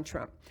take down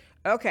Trump.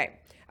 Okay,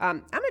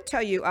 I'm going to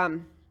tell you,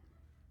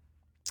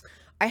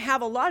 I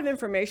have a lot of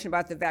information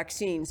about the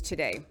vaccines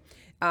today,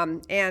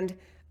 and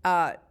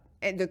the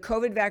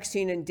COVID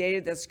vaccine and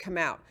data that's come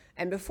out.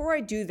 And before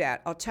I do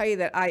that, I'll tell you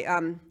that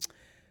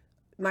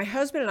my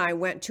husband and I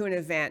went to an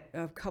event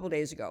a couple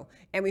days ago,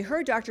 and we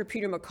heard Dr.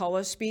 Peter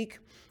McCullough speak.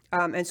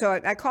 And so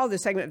I call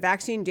this segment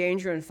Vaccine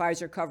Danger and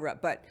Pfizer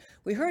Cover-Up. But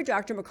we heard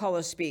Dr.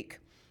 McCullough speak.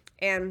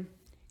 And,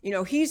 he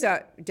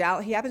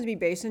happens to be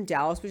based in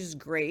Dallas, which is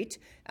great.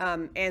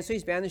 And so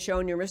he's been on the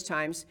show numerous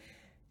times.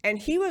 And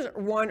he was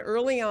one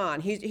early on.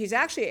 He's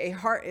actually a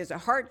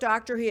heart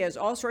doctor. He has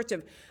all sorts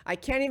of, I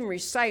can't even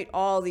recite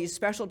all these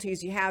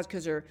specialties he has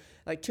because there are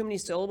like too many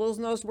syllables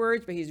in those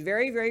words, but he's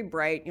very, very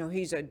bright.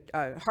 He's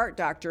a heart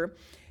doctor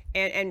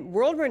and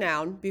world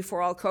renowned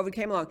before all COVID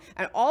came along.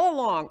 And all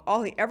along,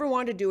 all he ever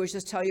wanted to do was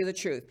just tell you the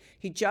truth.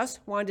 He just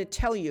wanted to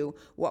tell you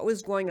what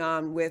was going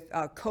on with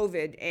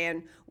COVID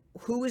and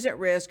who was at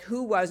risk,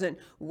 who wasn't,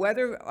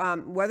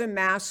 whether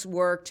masks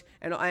worked,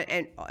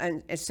 and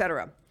et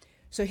cetera.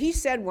 So he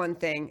said one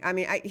thing.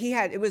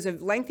 It was a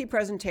lengthy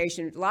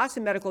presentation, lots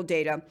of medical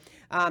data,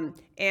 and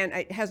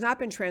it has not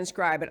been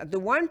transcribed. But the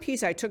one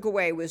piece I took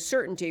away with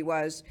certainty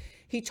was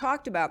he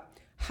talked about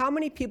how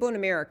many people in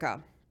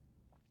America,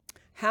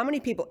 how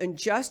many people in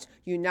just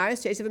United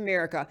States of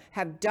America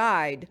have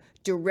died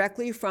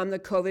directly from the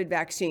COVID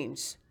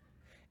vaccines.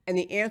 And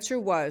the answer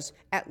was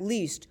at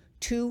least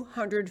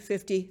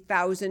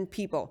 250,000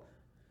 people.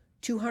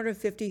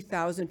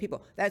 250,000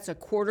 people. That's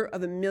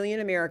 250,000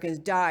 Americans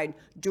died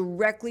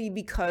directly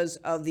because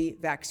of the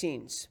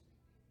vaccines.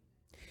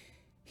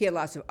 He had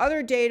lots of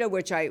other data,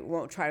 which I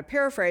won't try to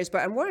paraphrase,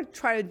 but I want to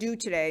try to do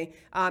today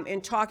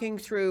in talking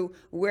through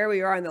where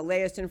we are in the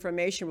latest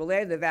information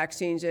related to the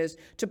vaccines is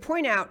to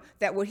point out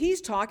that what he's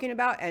talking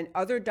about and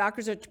other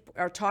doctors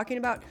are talking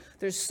about,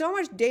 there's so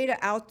much data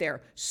out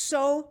there,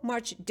 so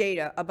much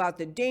data about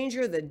the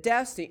danger, the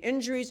deaths, the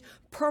injuries,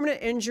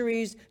 permanent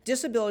injuries,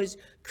 disabilities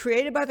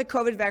created by the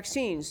COVID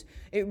vaccines.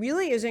 It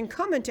really is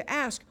incumbent to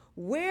ask,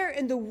 where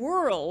in the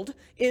world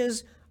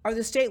are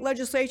the state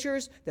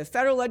legislatures, the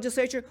federal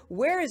legislature,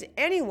 where is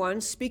anyone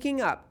speaking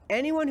up?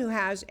 Anyone who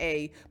has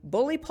a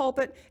bully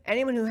pulpit,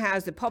 anyone who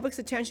has the public's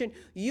attention.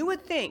 You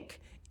would think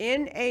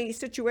in a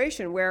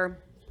situation where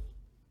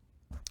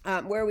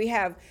we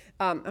have,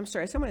 I'm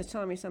sorry, someone is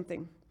telling me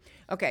something.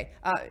 Okay.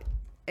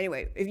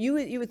 Anyway, if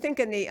you would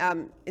think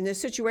in the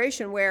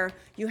situation where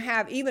you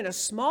have even a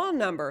small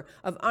number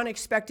of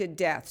unexpected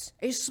deaths,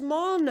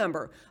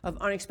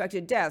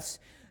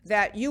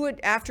 that you would,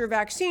 after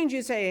vaccines,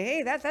 you'd say,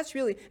 hey, that's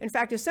really, in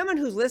fact, if someone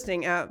who's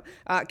listening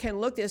can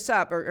look this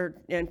up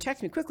and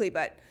text me quickly,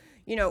 but,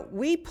 you know,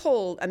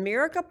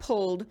 America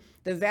pulled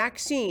the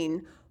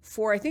vaccine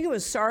for, I think it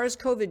was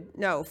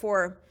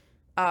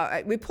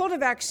we pulled a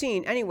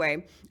vaccine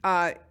anyway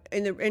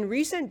in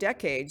recent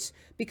decades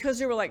because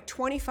there were like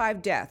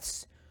 25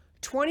 deaths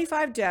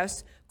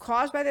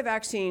caused by the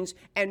vaccines,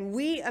 and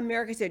we,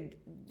 America, said,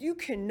 you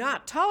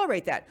cannot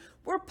tolerate that.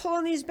 We're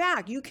pulling these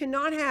back. You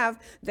cannot have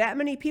that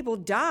many people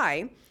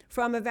die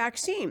from a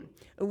vaccine.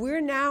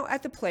 We're now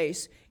at the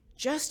place,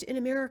 just in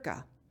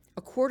America,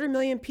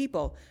 250,000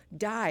 people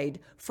died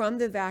from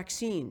the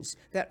vaccines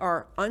that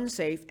are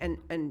unsafe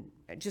and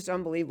just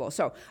unbelievable.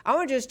 So I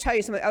want to just tell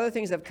you some of the other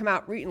things that have come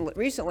out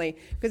recently,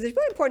 because it's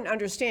really important to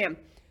understand.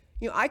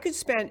 You know, I could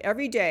spend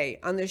every day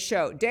on this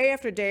show, day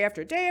after day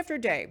after day after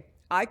day,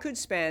 I could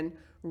spend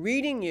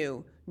reading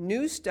you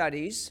new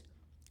studies,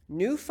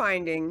 new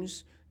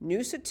findings,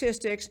 new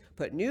statistics,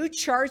 put new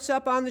charts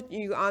up on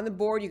the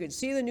board. You can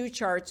see the new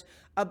charts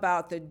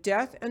about the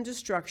death and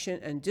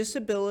destruction and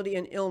disability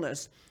and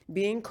illness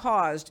being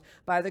caused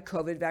by the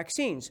COVID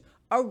vaccines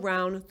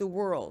around the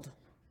world.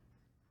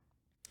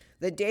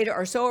 The data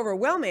are so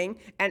overwhelming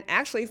and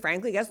actually,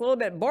 frankly, gets a little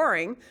bit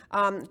boring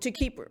to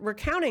keep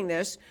recounting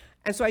this.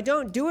 And so I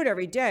don't do it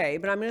every day,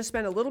 but I'm going to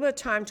spend a little bit of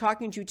time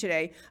talking to you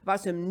today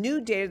about some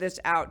new data that's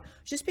out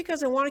just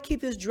because I want to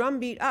keep this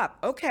drumbeat up.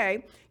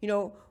 Okay, you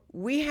know,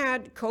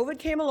 COVID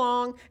came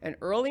along, and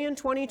early in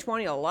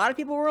 2020, a lot of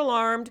people were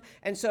alarmed.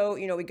 And so,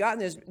 you know, we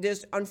got in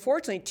this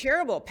unfortunately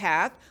terrible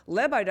path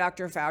led by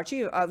Dr.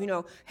 Fauci of, you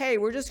know, hey,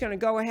 we're just going to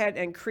go ahead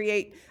and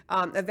create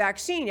a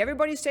vaccine.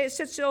 Everybody sit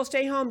still,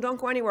 stay home, don't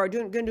go anywhere,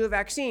 going to do a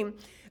vaccine,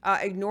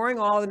 ignoring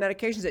all the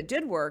medications that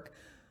did work.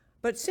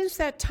 But since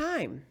that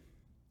time,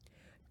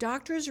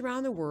 doctors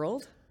around the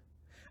world,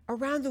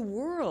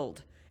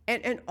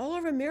 and all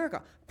over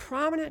America,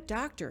 prominent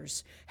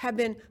doctors have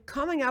been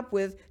coming up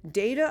with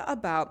data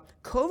about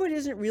COVID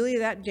isn't really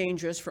that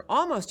dangerous for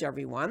almost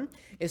everyone.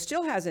 It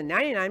still has a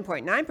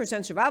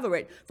 99.9% survival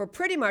rate for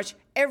pretty much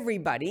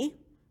everybody.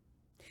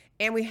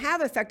 And we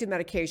have effective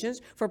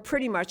medications for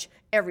pretty much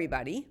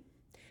everybody.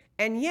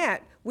 And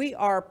yet we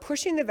are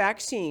pushing the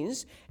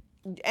vaccines.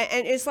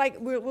 And it's like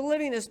we're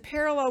living in this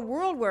parallel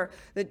world where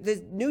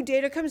the new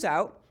data comes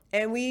out.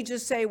 And we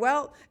just say,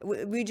 well,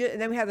 and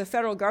then we have the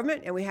federal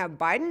government, and we have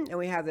Biden, and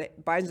we have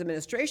Biden's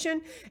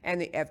administration, and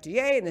the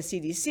FDA, and the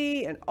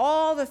CDC, and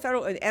all the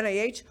federal, and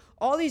NIH,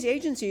 all these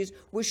agencies,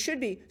 which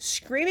should be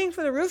screaming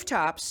from the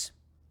rooftops,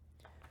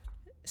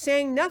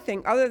 saying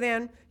nothing other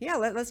than, yeah,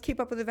 let's keep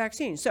up with the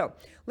vaccine. So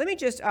let me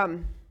just,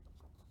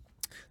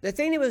 the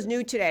thing that was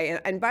new today,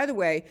 and by the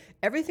way,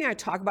 everything I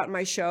talk about in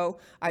my show,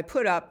 I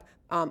put up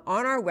on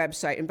our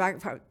website, and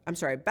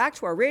back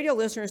to our radio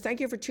listeners. Thank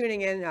you for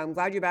tuning in. I'm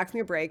glad you're back from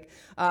your break.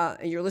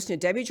 You're listening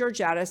to Debbie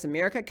Georgiadis,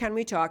 America Can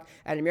We Talk,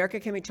 at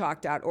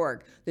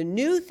americacanwetalk.org. The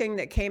new thing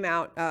that came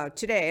out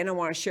today, and I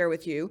want to share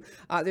with you,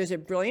 there's a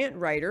brilliant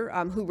writer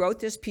who wrote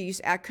this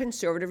piece at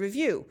Conservative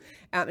Review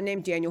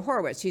named Daniel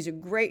Horowitz. He's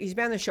been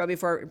on the show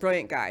before, a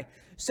brilliant guy.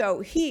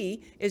 So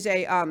he is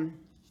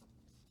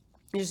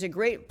he's a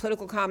great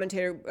political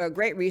commentator, a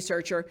great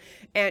researcher,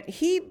 and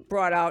he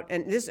brought out,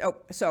 and this,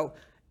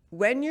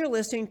 when you're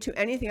listening to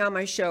anything on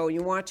my show,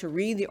 you want to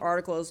read the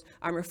articles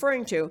I'm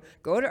referring to,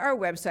 go to our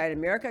website,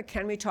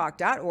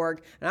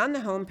 americacanwetalk.org, and on the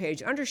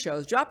homepage under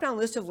shows, drop down a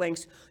list of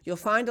links. You'll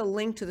find a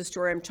link to the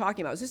story I'm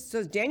talking about. This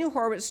is Daniel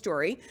Horowitz's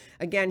story.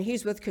 Again,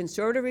 he's with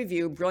Conservative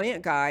Review,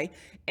 brilliant guy.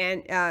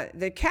 And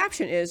the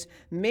caption is,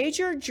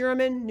 Major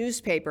German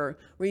Newspaper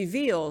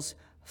Reveals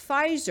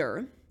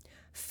Pfizer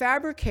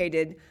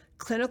Fabricated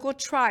Clinical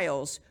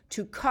Trials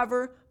to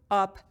Cover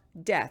Up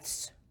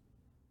Deaths.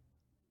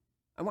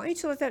 I want you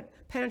to let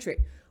that penetrate.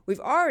 We've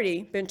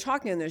already been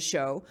talking on this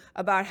show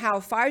about how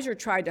Pfizer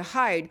tried to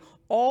hide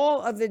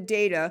all of the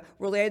data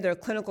related to their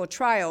clinical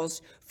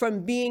trials from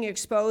being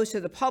exposed to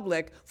the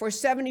public for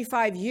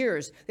 75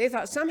 years. They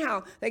thought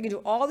somehow they can do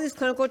all these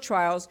clinical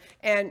trials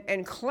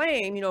and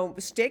claim,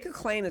 stake a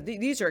claim that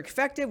these are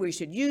effective, we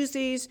should use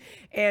these.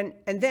 And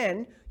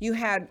then you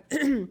had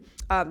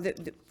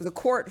the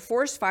court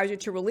forced Pfizer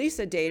to release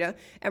the data,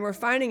 and we're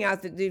finding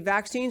out that the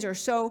vaccines are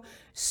so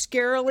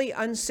scarily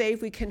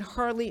unsafe, we can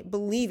hardly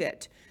believe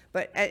it.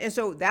 And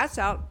so that's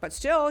out, but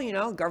still,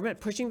 government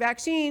pushing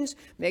vaccines,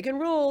 making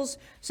rules.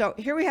 So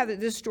here we have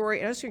this story,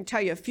 and I'm just going to tell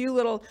you a few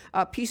little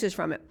pieces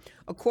from it.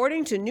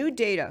 According to new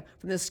data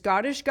from the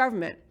Scottish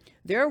government,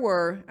 there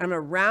were, I'm going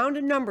to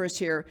round numbers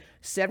here,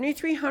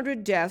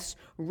 7,300 deaths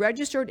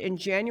registered in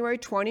January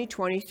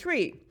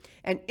 2023,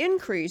 an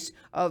increase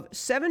of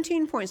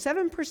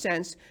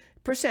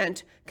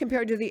 17.7%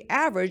 compared to the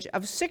average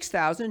of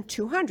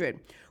 6,200.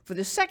 For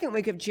the second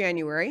week of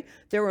January,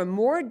 there were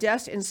more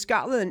deaths in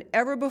Scotland than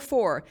ever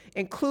before,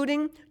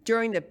 including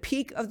during the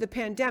peak of the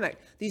pandemic.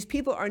 These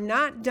people are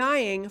not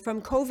dying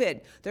from COVID.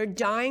 They're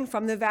dying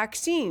from the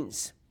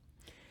vaccines.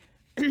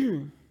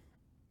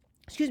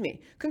 Excuse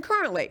me.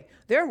 Concurrently,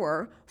 there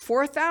were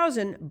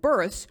 4,000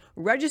 births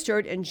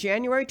registered in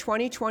January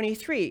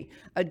 2023,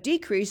 a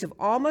decrease of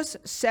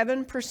almost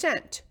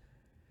 7%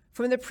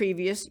 from the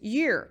previous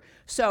year.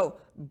 So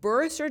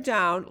births are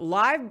down,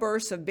 live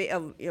births of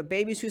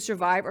babies who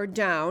survive are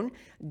down,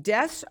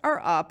 deaths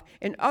are up.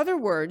 In other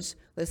words,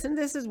 listen,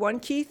 this is one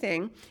key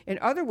thing. In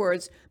other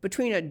words,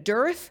 between a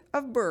dearth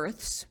of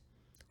births,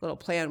 little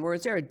play on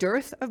words there, a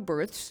dearth of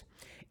births,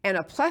 and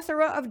a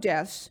plethora of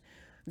deaths,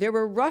 there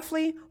were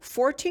roughly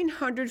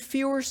 1,400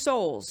 fewer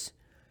souls.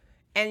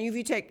 And if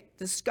you take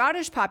the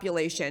Scottish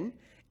population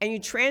and you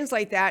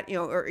translate that,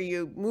 or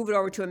you move it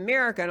over to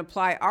America and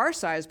apply our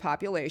size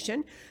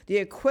population, the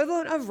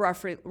equivalent of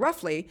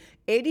roughly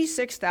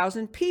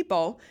 86,000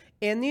 people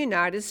in the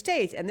United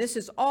States. And this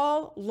is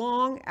all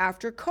long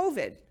after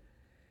COVID.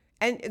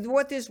 And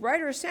what this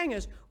writer is saying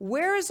is,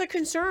 where is the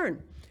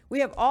concern? We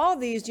have all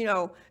these,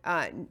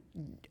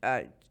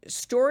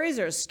 stories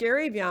that are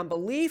scary beyond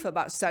belief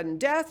about sudden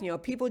death.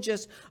 People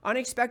just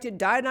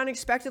died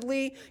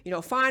unexpectedly,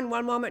 fine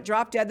one moment,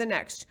 drop dead the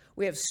next.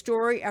 We have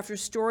story after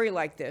story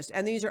like this.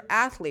 And these are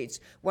athletes.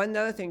 One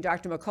other thing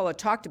Dr. McCullough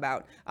talked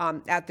about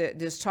at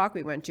this talk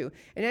we went to.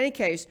 In any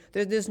case,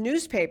 there's this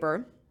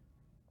newspaper,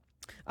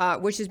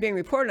 which is being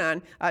reported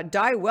on.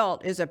 Die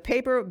Welt is a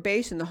paper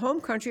based in the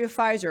home country of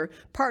Pfizer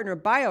partner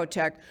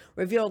biotech,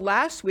 revealed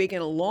last week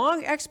in a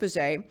long expose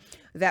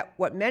that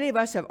what many of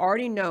us have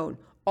already known,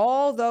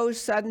 all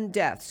those sudden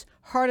deaths,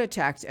 heart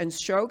attacks, and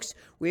strokes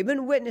we've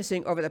been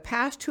witnessing over the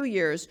past 2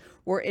 years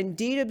were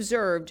indeed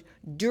observed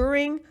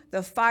during the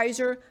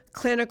Pfizer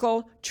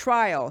clinical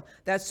trial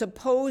that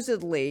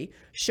supposedly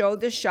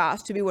showed the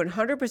shots to be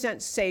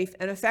 100% safe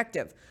and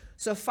effective.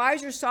 So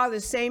Pfizer saw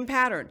the same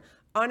pattern: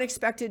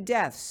 unexpected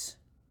deaths,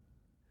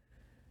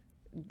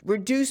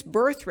 reduced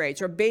birth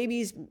rates, or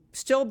babies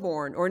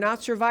stillborn or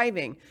not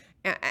surviving.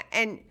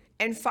 And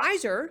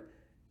Pfizer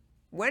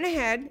went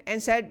ahead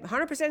and said,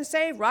 100%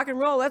 safe, rock and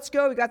roll, let's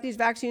go, we got these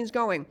vaccines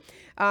going.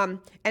 And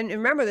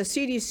remember, the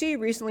CDC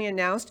recently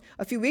announced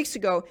a few weeks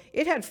ago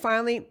it had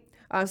finally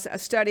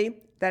studied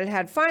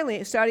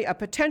a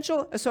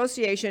potential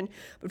association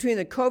between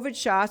the COVID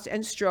shots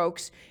and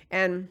strokes.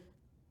 And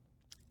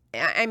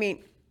I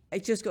mean,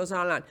 it just goes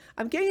on and on.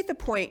 I'm getting at the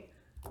point,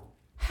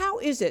 how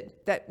is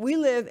it that we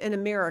live in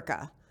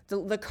America,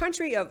 the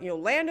country of,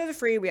 land of the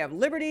free, we have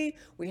liberty,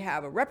 we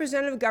have a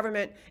representative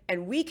government,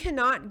 and we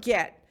cannot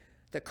get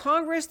the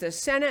Congress, the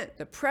Senate,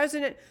 the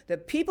president, the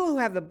people who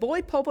have the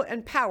bully pulpit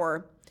and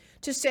power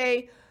to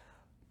say,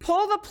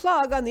 pull the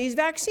plug on these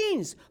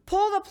vaccines.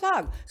 Pull the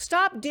plug.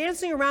 Stop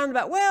dancing around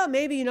about, well,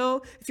 maybe,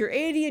 if you're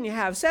 80 and you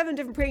have 7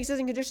 different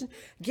pre-existing conditions,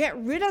 get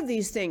rid of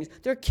these things.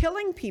 They're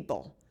killing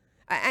people.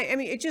 I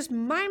mean, it's just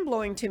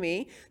mind-blowing to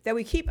me that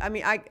we keep,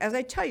 as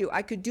I tell you,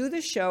 I could do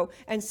this show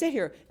and sit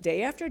here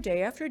day after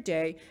day after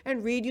day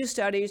and read you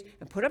studies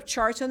and put up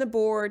charts on the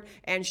board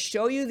and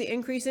show you the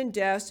increase in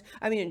deaths.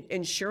 I mean,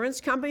 insurance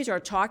companies are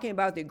talking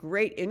about the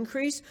great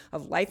increase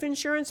of life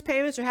insurance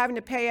payments they're having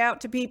to pay out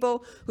to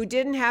people who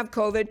didn't have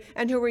COVID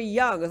and who were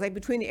young. It was like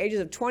between the ages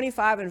of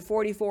 25 and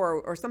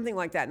 44 or something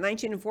like that,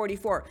 19 and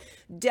 44.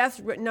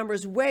 Death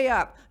numbers way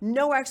up.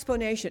 No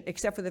explanation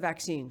except for the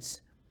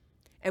vaccines.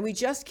 And we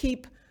just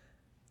keep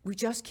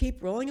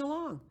rolling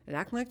along and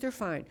acting like they're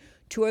fine.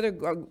 Two other,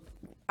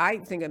 I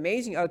think,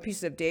 amazing other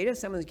pieces of data.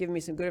 Someone's giving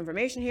me some good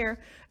information here.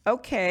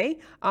 Okay,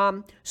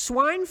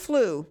 swine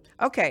flu.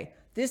 Okay,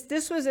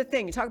 this was a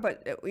thing. You talk about,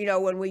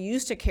 when we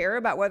used to care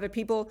about whether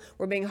people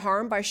were being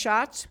harmed by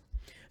shots.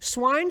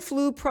 Swine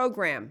flu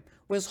program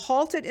was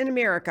halted in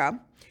America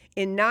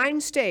in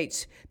 9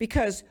 states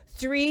because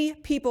 3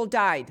 people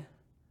died.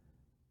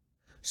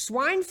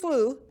 Swine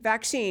flu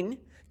vaccine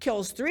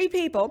kills 3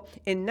 people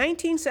in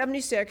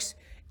 1976,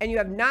 and you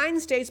have 9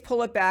 states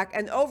pull it back,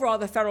 and overall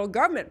the federal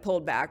government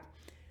pulled back.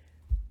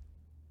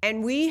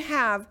 And we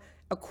have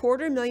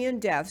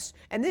 250,000 deaths.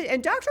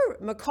 And Dr.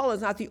 McCullough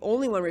is not the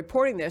only one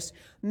reporting this.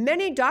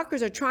 Many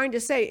doctors are trying to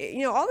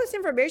say, all this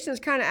information is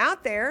kind of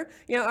out there.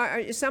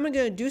 Is someone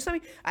going to do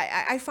something?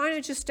 I find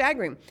it just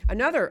staggering.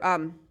 Another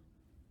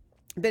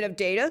bit of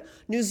data,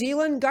 New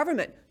Zealand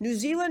government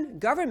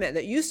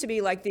that used to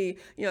be like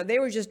they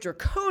were just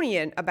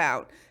draconian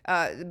about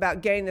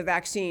getting the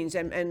vaccines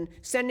and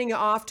sending you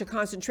off to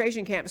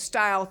concentration camp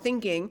style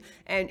thinking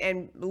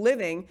and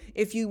living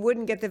if you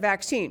wouldn't get the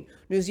vaccine.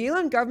 New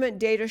Zealand government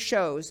data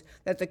shows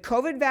that the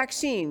COVID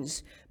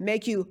vaccines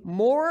make you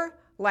more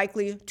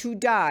likely to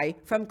die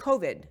from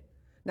COVID,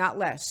 not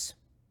less.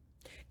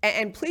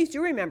 And please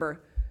do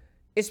remember,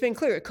 it's been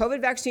clear, COVID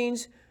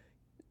vaccines,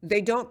 they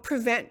don't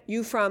prevent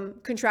you from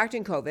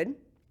contracting COVID.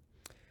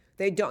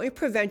 They don't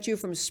prevent you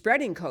from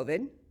spreading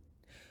COVID.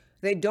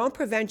 They don't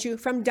prevent you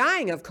from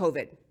dying of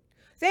COVID.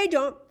 They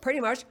don't pretty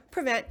much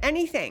prevent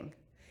anything.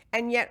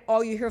 And yet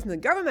all you hear from the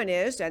government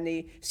is, and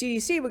the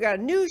CDC, we got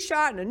a new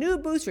shot and a new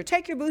booster,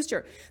 take your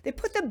booster. They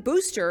put the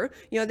booster,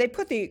 they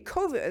put the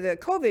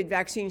COVID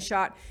vaccine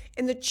shot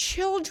in the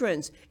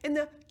children's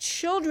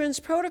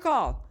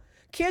protocol.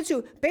 Kids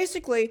who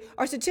basically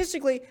are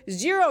statistically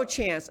zero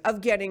chance of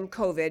getting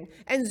COVID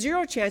and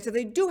zero chance if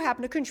they do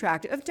happen to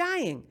contract it of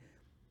dying.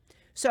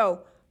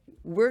 So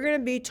we're going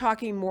to be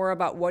talking more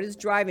about what is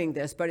driving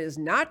this, but it is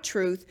not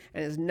truth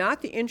and it is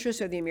not the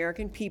interest of the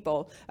American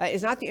people.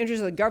 It's not the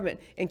interest of the government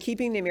in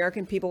keeping the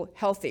American people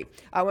healthy.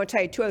 I want to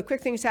tell you two other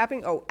quick things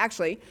happening. Oh,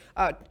 actually,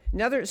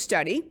 another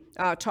study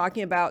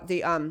talking about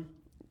the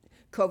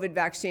COVID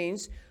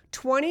vaccines.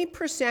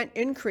 20%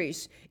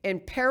 increase in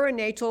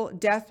perinatal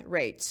death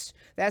rates.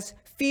 That's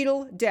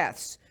fetal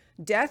deaths.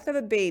 Death of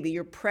a baby,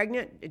 you're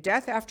pregnant,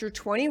 death after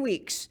 20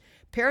 weeks.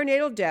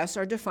 Perinatal deaths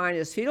are defined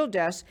as fetal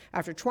deaths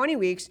after 20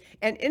 weeks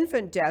and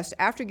infant deaths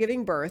after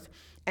giving birth.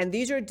 And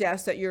these are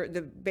deaths that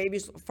the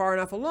baby's far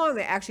enough along,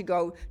 they actually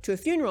go to a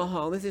funeral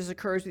home if this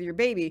occurs with your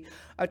baby.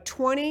 A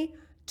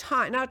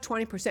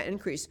 20%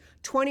 increase,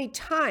 20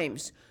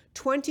 times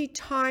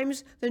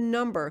the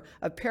number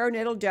of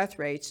perinatal death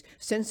rates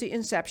since the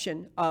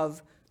inception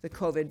of the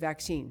COVID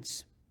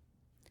vaccines.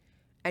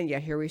 And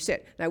yet here we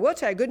sit. Now, I will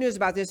tell you good news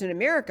about this in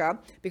America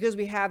because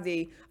we have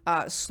the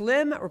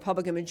slim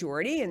Republican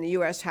majority in the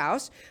U.S.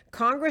 House.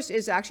 Congress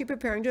is actually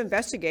preparing to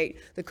investigate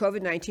the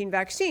COVID-19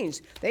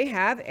 vaccines. They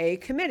have a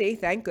committee,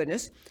 thank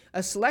goodness,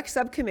 a select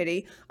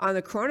subcommittee on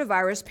the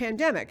coronavirus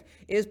pandemic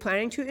is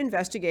planning to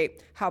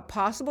investigate how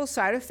possible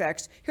side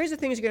effects, here's the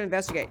things you're going to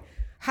investigate,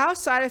 how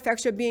side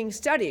effects are being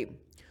studied,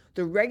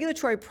 the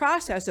regulatory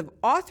process of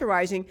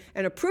authorizing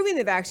and approving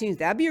the vaccines,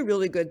 that'd be a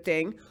really good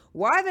thing,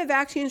 why the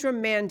vaccines were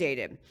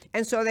mandated.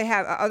 And so they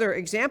have other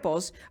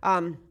examples.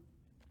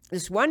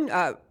 This one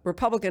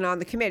Republican on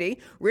the committee,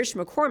 Rich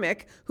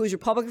McCormick, who's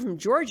Republican from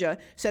Georgia,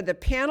 said the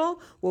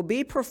panel will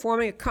be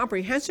performing a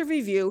comprehensive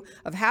review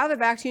of how the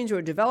vaccines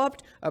were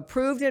developed,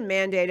 approved, and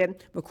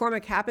mandated.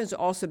 McCormick happens to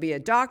also be a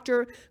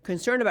doctor,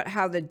 concerned about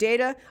how the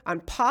data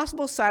on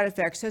possible side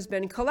effects has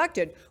been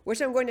collected,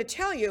 which I'm going to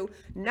tell you,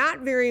 not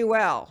very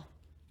well.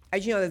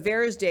 As you know, the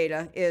VAERS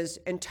data is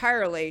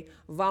entirely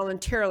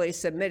voluntarily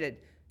submitted.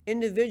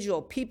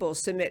 Individual people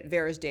submit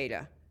VAERS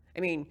data. I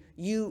mean,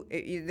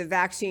 the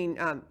vaccine,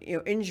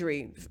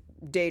 injury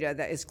data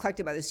that is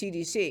collected by the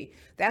CDC,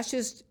 that's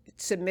just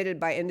submitted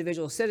by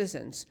individual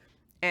citizens.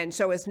 And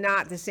so it's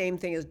not the same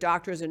thing as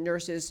doctors and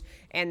nurses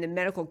and the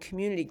medical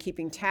community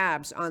keeping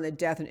tabs on the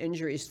death and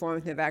injuries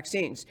from the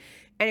vaccines.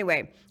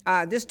 Anyway,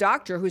 this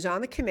doctor who's on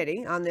the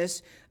committee, on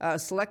this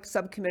select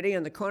subcommittee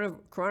on the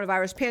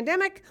coronavirus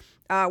pandemic,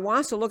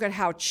 wants to look at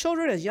how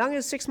children as young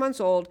as 6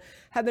 months old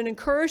have been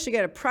encouraged to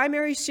get a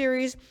primary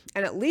series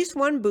and at least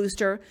one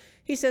booster.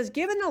 He says,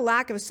 given the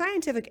lack of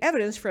scientific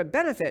evidence for a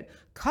benefit,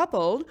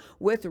 coupled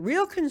with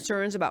real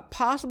concerns about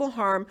possible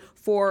harm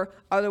for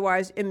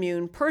otherwise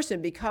immune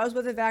person, because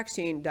what the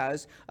vaccine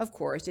does, of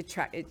course,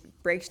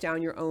 it breaks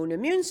down your own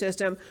immune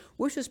system,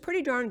 which is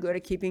pretty darn good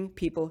at keeping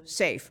people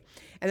safe.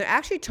 And they're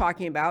actually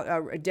talking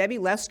about, Debbie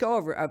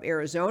Lesko of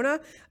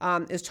Arizona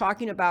is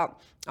talking about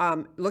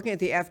looking at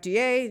the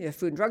FDA, the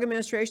Food and Drug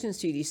Administration,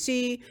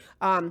 CDC,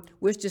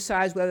 which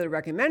decides whether to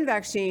recommend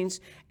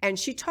vaccines. And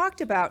she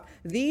talked about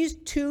these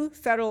two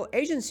federal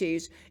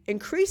agencies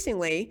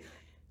increasingly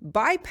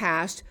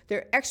bypassed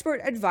their expert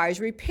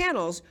advisory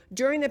panels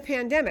during the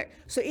pandemic.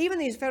 So even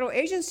these federal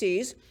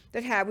agencies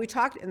that we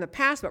talked in the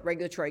past about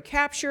regulatory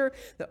capture,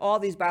 that all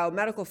these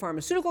biomedical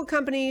pharmaceutical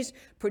companies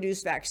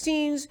produce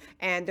vaccines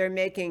and they're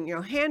making,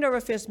 hand over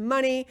fist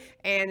money.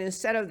 And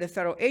instead of the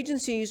federal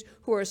agencies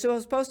who are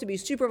supposed to be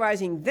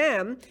supervising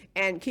them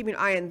and keeping an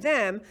eye on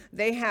them,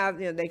 they have,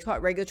 they call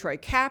it regulatory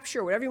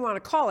capture, whatever you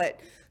want to call it.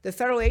 The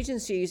federal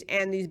agencies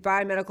and these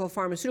biomedical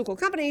pharmaceutical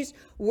companies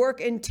work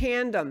in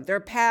tandem.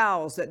 They're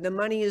pals, that the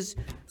money is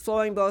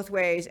flowing both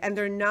ways, and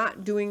they're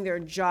not doing their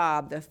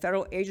job. The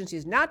federal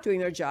agencies not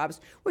doing their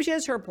jobs, which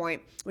is her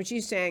point when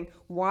she's saying,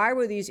 why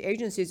were these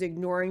agencies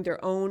ignoring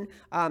their own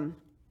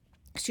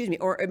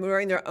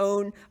ignoring their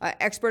own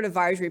expert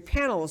advisory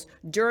panels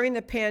during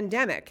the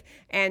pandemic?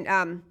 And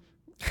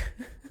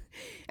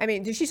I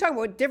mean, she's talking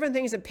about different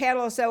things. The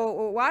panel said,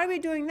 well, why are we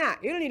doing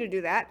that? You don't need to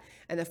do that.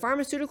 And the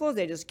pharmaceuticals,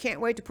 they just can't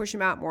wait to push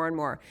them out more and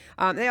more.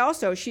 They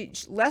also,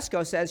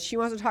 Lesko says she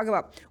wants to talk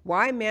about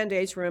why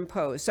mandates were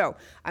imposed. So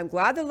I'm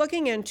glad they're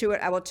looking into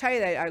it. I will tell you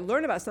that I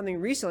learned about something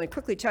recently,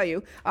 quickly tell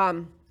you.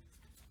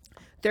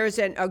 There's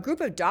a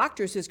group of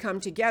doctors who's come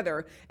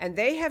together, and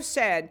they have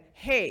said,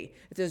 hey,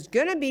 if there's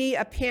going to be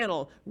a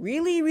panel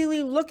really,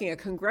 really looking, a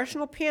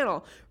congressional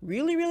panel,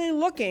 really, really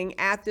looking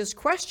at this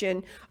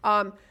question,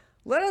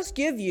 let us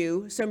give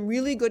you some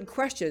really good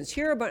questions.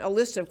 Here are a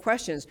list of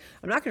questions.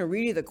 I'm not going to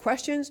read you the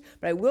questions,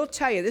 but I will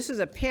tell you this is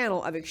a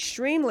panel of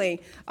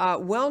extremely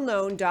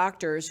well-known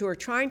doctors who are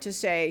trying to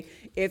say,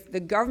 if the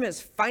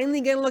government's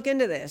finally going to look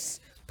into this,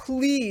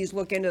 please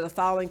look into the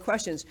following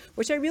questions,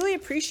 which I really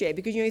appreciate,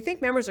 because you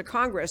think members of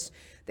Congress,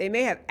 they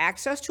may have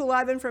access to a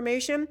lot of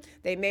information,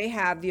 they may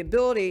have the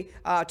ability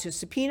to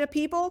subpoena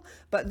people,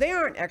 but they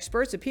aren't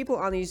experts. The people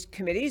on these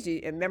committees,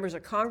 the members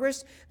of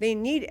Congress, they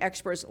need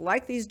experts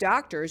like these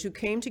doctors who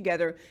came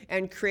together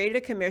and created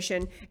a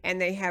commission,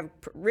 and they have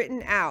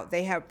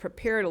they have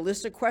prepared a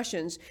list of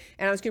questions.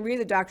 And I was going to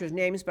read the doctors'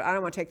 names, but I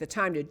don't want to take the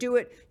time to do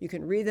it. You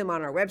can read them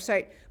on our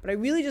website. But I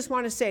really just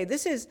want to say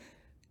this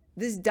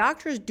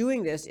doctors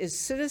doing this is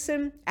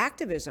citizen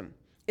activism.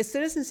 It's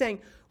citizens saying,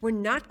 we're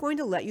not going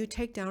to let you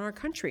take down our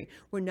country.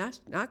 We're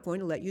not going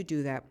to let you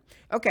do that.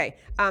 Okay,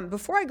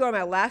 before I go to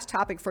my last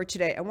topic for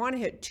today, I want to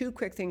hit two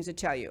quick things to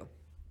tell you.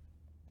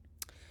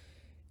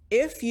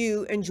 If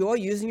you enjoy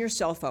using your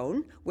cell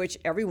phone, which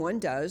everyone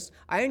does,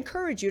 I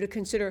encourage you to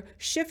consider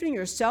shifting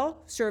your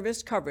cell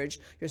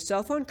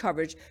phone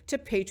coverage to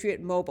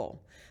Patriot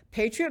Mobile.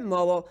 Patriot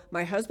Mobile,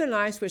 my husband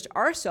and I switched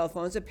our cell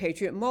phones to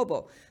Patriot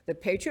Mobile. The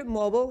Patriot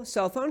Mobile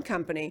cell phone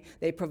company,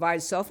 they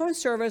provide cell phone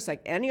service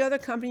like any other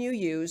company you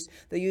use.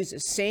 They use the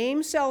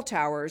same cell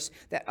towers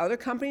that other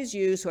companies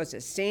use, so it's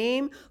the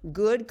same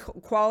good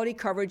quality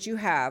coverage you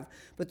have.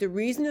 But the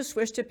reason to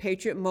switch to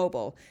Patriot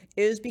Mobile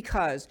is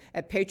because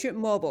at Patriot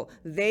Mobile,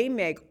 they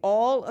make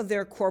all of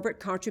their corporate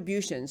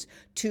contributions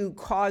to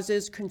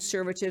causes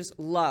conservatives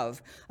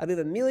love. I believe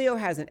Emilio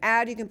has an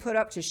ad you can put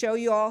up to show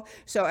you all.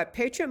 So at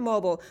Patriot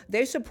Mobile,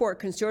 they support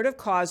conservative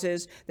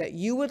causes that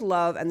you would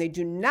love, and they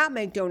do not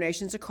make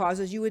donations to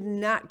causes you would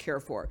not care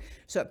for.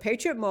 So at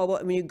Patriot Mobile,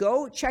 when you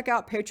go check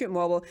out Patriot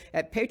Mobile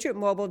at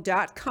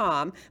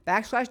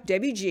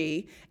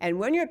patriotmobile.com/DebbieG, and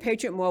when you're at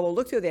Patriot Mobile,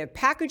 look through, they have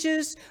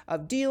packages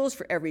of deals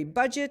for every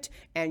budget,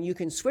 and you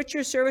can switch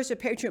your service to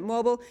Patriot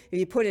Mobile. If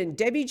you put in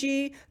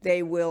DebbieG,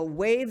 they will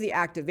waive the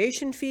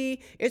activation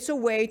fee. It's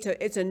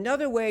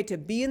another way to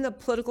be in the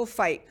political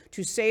fight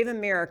to save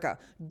America.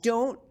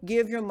 Don't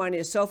give your money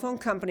to cell phone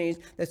companies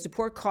that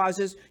support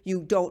causes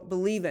you don't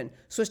believe in.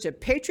 Switch to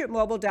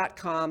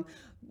patriotmobile.com,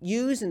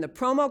 use in the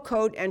promo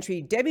code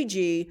entry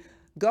DebbieG,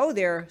 go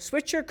there,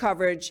 switch your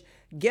coverage,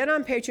 get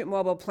on Patriot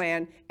Mobile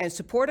plan, and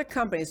support a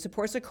company that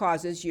supports the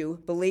causes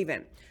you believe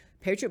in.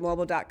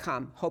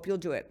 patriotmobile.com. Hope you'll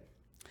do it.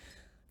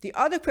 The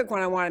other quick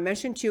one I want to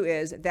mention too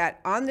is that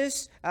on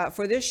this,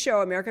 for this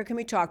show, America Can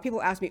We Talk,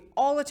 people ask me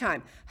all the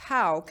time,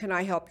 how can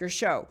I help your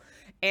show?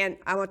 And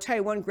I want to tell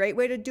you one great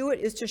way to do it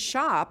is to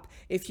shop.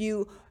 If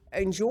you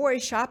enjoy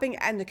shopping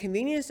and the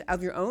convenience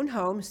of your own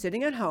home,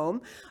 sitting at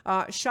home,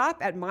 shop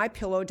at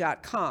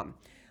mypillow.com.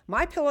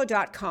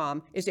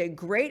 MyPillow.com is a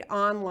great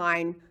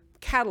online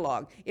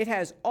catalog. It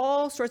has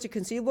all sorts of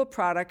conceivable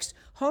products,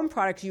 home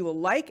products you will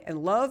like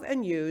and love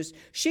and use,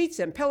 sheets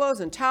and pillows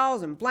and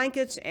towels and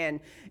blankets and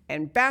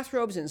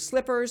bathrobes and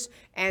slippers,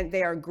 and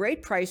they are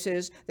great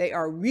prices. They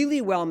are really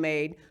well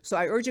made. So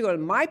I urge you to go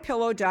to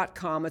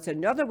mypillow.com. It's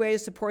another way to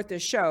support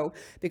this show,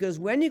 because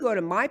when you go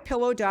to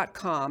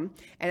mypillow.com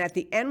and at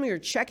the end when you're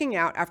checking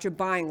out after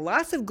buying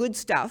lots of good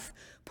stuff,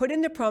 put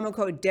in the promo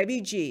code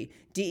DebbieG,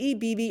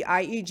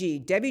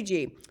 DebbieG,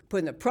 DebbieG. Put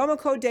in the promo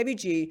code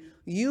DebbieG.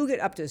 You get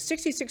up to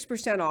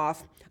 66%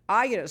 off.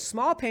 I get a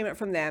small payment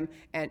from them,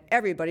 and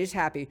everybody's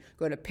happy.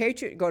 Go to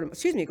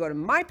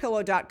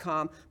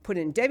mypillow.com, put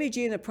in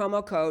DebbieG in the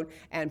promo code,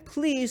 and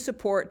please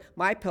support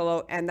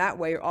MyPillow. And that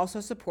way, you're also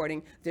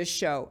supporting this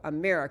show,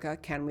 America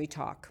Can We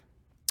Talk?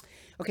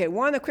 Okay,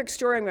 one other quick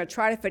story I'm going to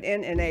try to fit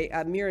in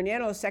a mere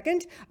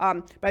nanosecond,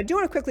 but I do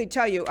want to quickly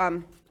tell you.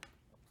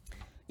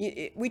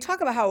 We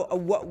talk about how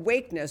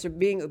wakeness or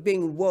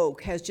being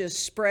woke has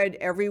just spread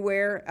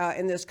everywhere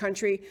in this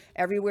country,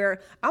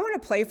 everywhere. I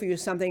want to play for you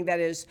something that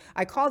is,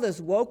 I call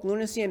this woke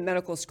lunacy in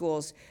medical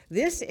schools.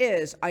 This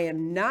is, I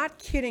am not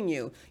kidding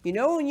you. You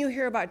know when you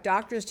hear about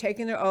doctors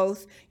taking their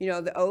oath,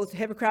 the oath, the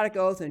Hippocratic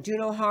oath, and do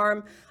no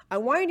harm? I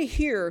want you to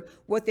hear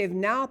what they've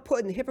now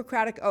put in the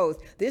Hippocratic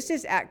oath. This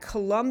is at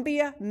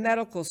Columbia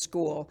Medical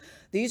School.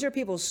 These are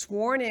people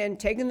sworn in,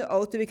 taking the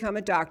oath to become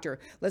a doctor.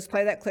 Let's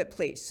play that clip,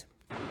 please.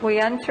 We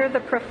enter the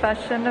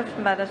profession of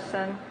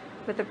medicine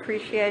with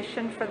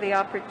appreciation for the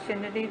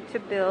opportunity to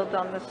build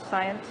on the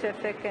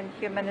scientific and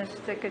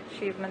humanistic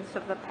achievements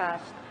of the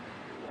past.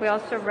 We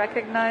also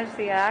recognize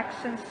the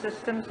acts and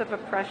systems of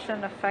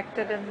oppression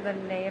affected in the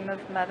name of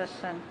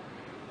medicine.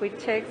 We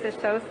take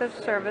this oath of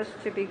service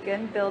to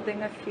begin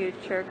building a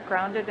future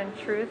grounded in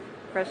truth,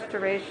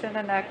 restoration,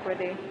 and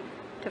equity,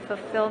 to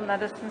fulfill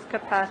medicine's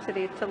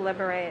capacity to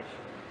liberate.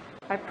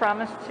 I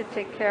promise to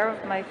take care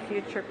of my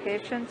future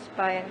patients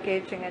by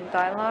engaging in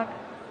dialogue,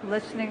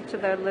 listening to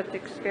their lived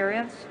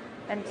experience,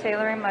 and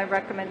tailoring my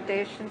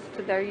recommendations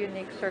to their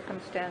unique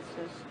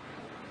circumstances.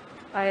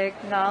 I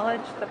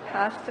acknowledge the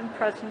past and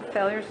present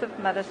failures of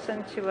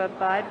medicine to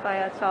abide by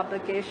its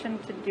obligation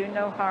to do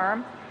no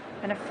harm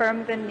and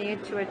affirm the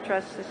need to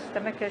address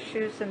systemic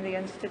issues in the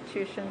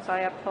institutions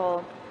I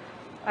uphold.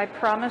 I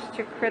promise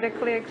to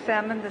critically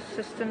examine the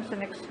systems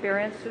and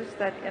experiences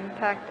that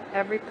impact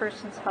every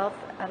person's health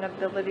and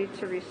ability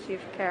to receive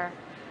care.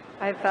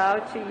 I vow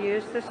to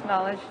use this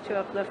knowledge to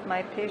uplift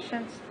my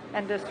patients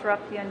and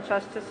disrupt the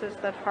injustices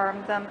that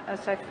harm them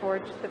as I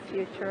forge the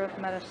future of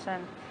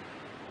medicine.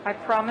 I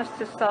promise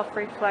to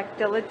self-reflect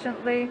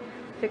diligently,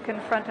 to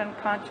confront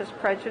unconscious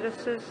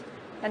prejudices,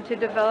 and to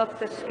develop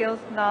the skills,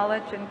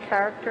 knowledge, and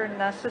character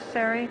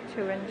necessary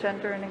to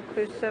engender an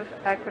inclusive,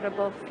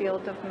 equitable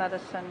field of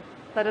medicine.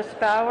 Let us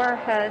bow our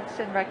heads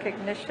in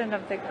recognition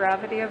of the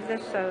gravity of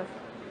this oath.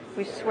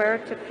 We swear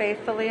to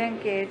faithfully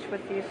engage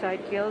with these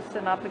ideals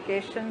and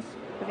obligations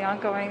for the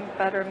ongoing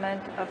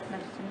betterment of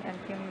medicine and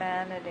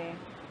humanity.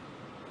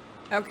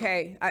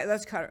 Okay,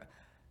 let's cut it.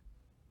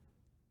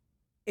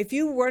 If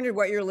you wondered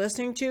what you're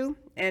listening to,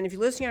 and if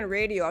you're listening on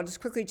radio, I'll just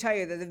quickly tell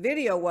you that the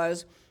video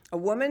was a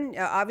woman,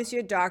 obviously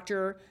a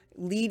doctor,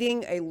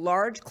 leading a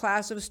large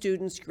class of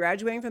students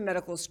graduating from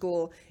medical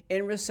school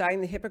in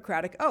reciting the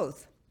Hippocratic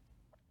Oath,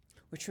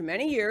 which for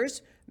many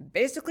years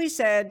basically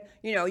said,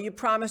 you know, you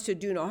promise to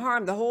do no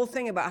harm, the whole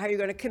thing about how you're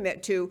going to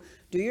commit to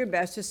do your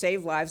best to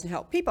save lives and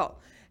help people.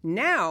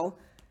 Now,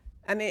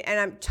 I mean, and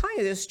I'm telling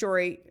you this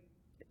story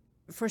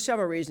for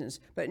several reasons,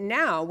 but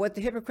now what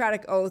the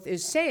Hippocratic Oath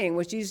is saying,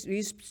 which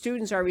these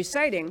students are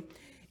reciting,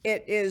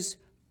 it is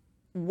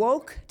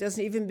woke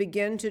doesn't even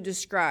begin to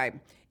describe.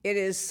 It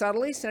is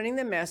subtly sending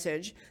the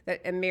message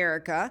that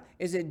America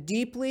is a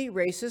deeply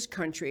racist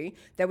country,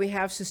 that we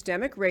have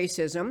systemic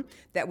racism,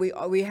 that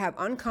we have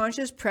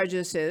unconscious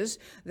prejudices,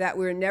 that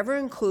we're never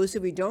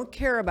inclusive, we don't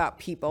care about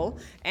people,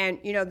 and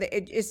you know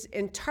it's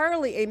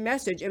entirely a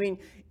message. I mean,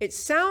 it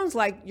sounds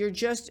like you're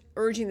just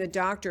urging the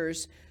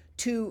doctors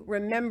to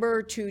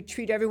remember to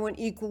treat everyone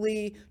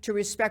equally, to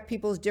respect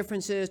people's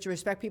differences, to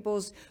respect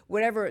people's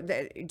whatever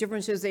the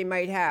differences they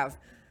might have.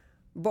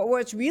 But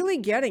what's really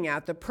getting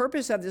at, the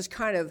purpose of this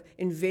kind of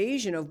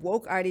invasion of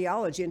woke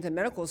ideology into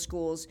medical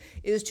schools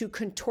is to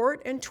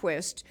contort and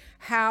twist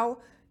how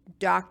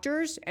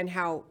doctors and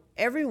how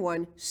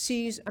everyone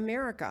sees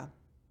America.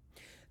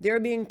 They're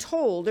being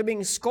told, they're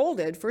being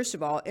scolded, first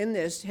of all, in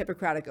this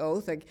Hippocratic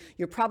Oath, like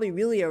you're probably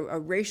really a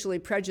racially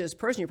prejudiced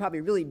person, you're probably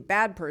a really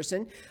bad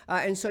person,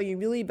 and so you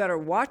really better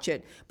watch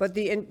it. But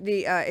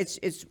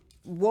it's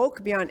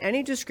woke beyond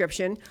any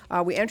description.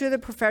 We enter the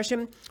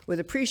profession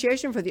with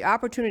appreciation for the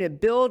opportunity to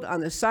build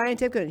on the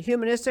scientific and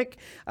humanistic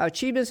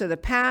achievements of the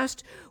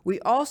past. We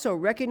also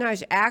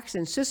recognize acts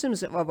and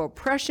systems of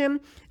oppression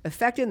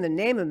affecting the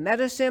name of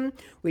medicine.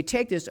 We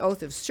take this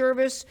oath of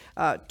service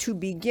to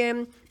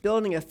begin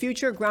building a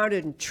future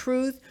grounded in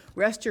truth,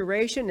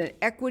 restoration, and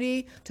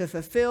equity to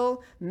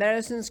fulfill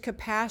medicine's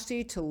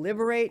capacity to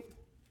liberate.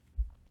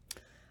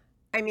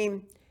 I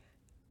mean,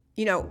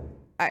 you know,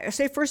 I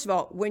say, first of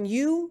all,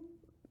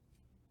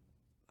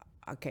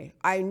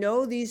 I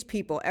know these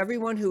people,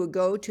 everyone who would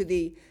go to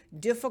the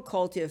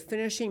difficulty of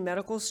finishing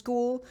medical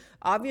school,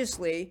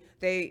 obviously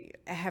they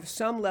have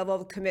some level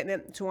of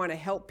commitment to want to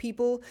help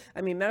people.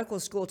 I mean, medical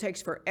school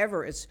takes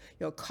forever. It's,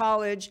 you know,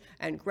 college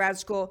and grad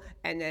school,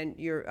 and then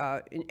your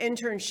an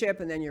internship,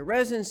 and then your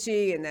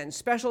residency, and then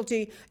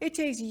specialty. It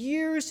takes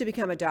years to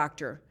become a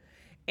doctor.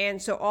 And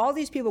so all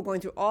these people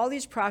going through all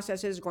these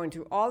processes, going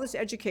through all this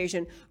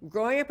education,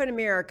 growing up in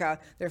America,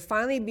 they're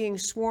finally being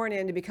sworn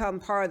in to become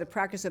part of the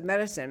practice of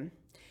medicine.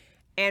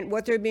 And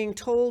what they're being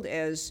told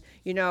is,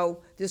 you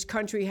know, this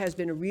country has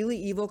been a really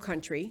evil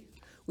country.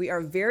 We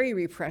are very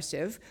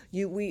repressive.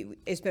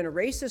 It's been a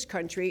racist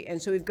country.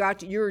 And so we've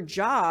got your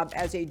job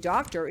as a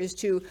doctor is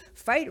to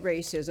fight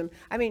racism.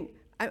 I mean,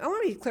 I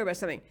want to be clear about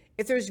something.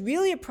 If there's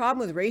really a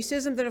problem with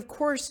racism, then of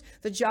course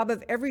the job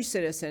of every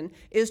citizen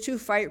is to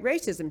fight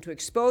racism, to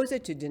expose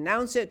it, to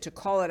denounce it, to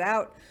call it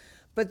out.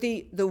 But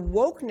the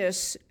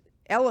wokeness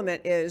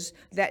element is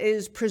that it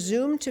is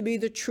presumed to be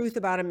the truth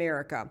about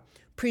America,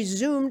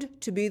 presumed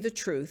to be the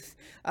truth,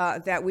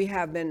 that we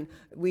have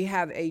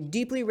a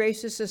deeply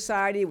racist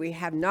society. We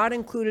have not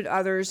included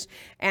others.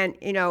 And,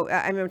 you know,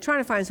 I'm trying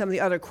to find some of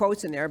the other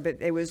quotes in there, but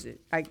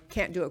I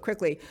can't do it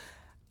quickly.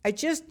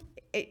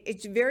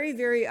 It's very,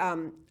 very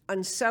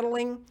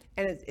unsettling,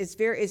 and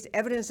it's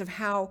evidence of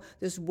how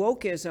this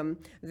wokeism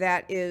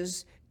that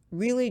is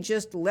really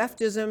just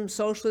leftism,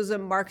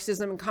 socialism,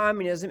 Marxism,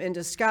 communism in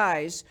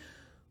disguise,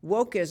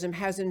 wokeism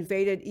has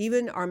invaded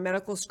even our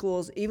medical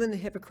schools, even the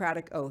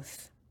Hippocratic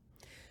Oath.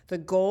 The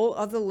goal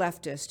of the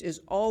leftist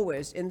is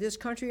always, in this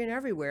country and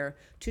everywhere,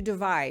 to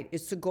divide.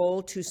 It's the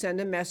goal to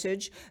send a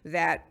message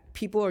that that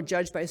people are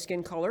judged by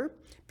skin color.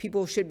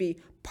 People should be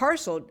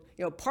parceled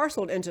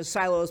into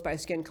silos by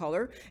skin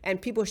color,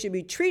 and people should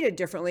be treated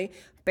differently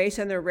based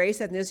on their race,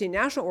 ethnicity,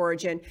 national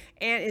origin.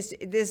 And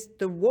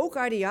the woke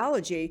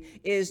ideology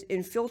is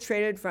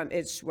infiltrated from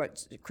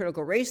what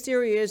critical race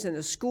theory is in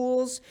the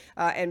schools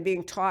and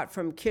being taught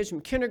from kids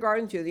from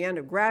kindergarten through the end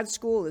of grad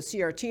school, the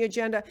CRT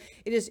agenda.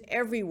 It is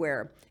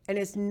everywhere, and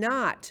it's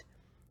not.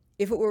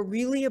 If it were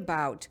really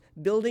about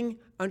building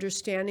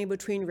understanding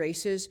between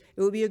races,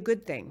 it would be a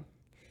good thing.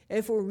 And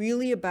if we're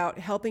really about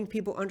helping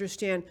people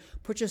understand,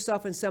 put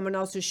yourself in someone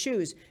else's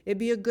shoes, it'd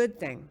be a good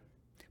thing.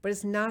 But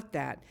it's not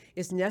that.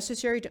 It's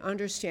necessary to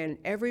understand in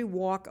every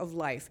walk of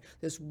life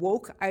this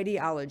woke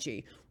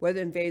ideology, whether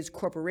it invades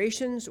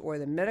corporations or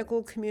the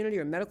medical community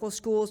or medical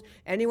schools,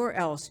 anywhere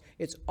else,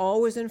 it's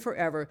always and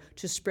forever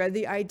to spread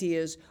the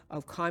ideas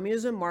of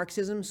communism,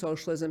 Marxism,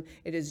 socialism.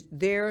 It is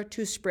there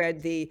to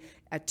spread the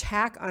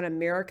attack on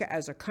America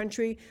as a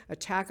country,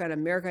 attack on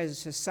America as a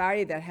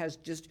society that has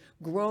just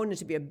grown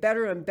to be a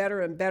better and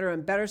better and better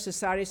and better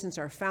society since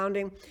our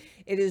founding.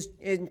 It's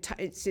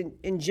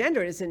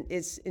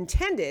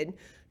intended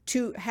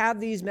to have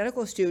these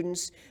medical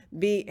students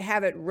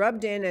have it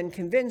rubbed in and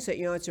convinced that,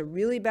 it's a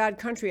really bad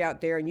country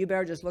out there and you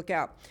better just look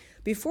out.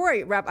 Before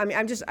I wrap,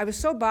 I was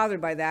so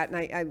bothered by that, and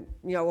I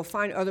will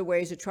find other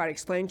ways to try to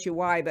explain to you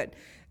why, but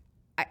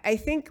I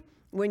think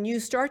when you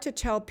start to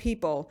tell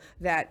people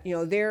that,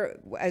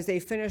 as they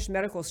finish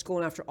medical school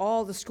and after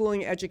all the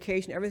schooling,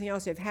 education, everything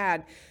else they've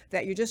had,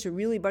 that you're just a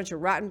really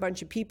rotten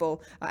bunch of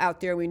people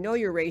out there. We know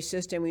you're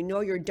racist and we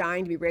know you're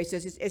dying to be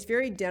racist. It's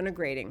very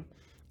denigrating.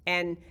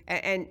 And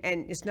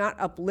it's not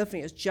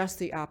uplifting. It's just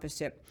the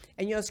opposite.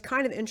 And, it's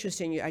kind of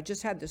interesting. I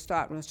just had this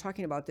thought when I was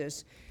talking about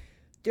this.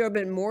 There have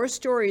been more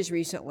stories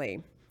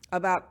recently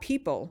about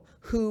people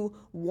who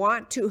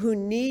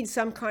need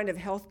some kind of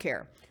health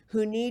care,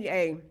 who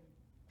need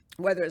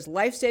whether it's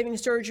life-saving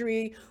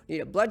surgery, need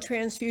a blood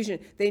transfusion,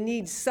 they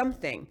need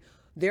something.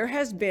 There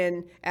has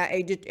been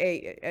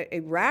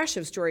a rash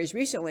of stories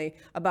recently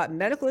about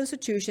medical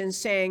institutions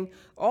saying,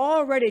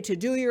 all ready to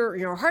do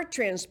your heart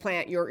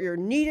transplant, your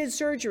needed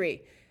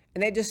surgery.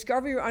 And they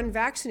discover you're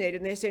unvaccinated,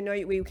 and they say, no,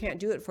 we can't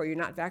do it for you, you're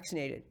not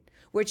vaccinated.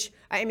 Which,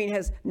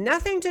 has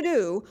nothing to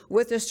do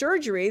with the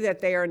surgery that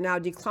they are now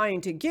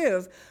declining to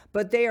give,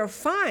 but they are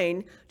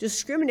fine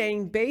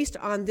discriminating based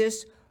on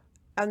this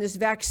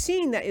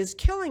vaccine that is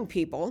killing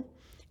people,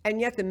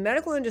 and yet the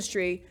medical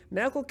industry,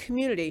 medical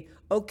community,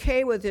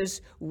 okay with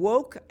this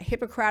woke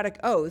Hippocratic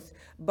oath,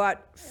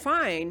 but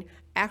fine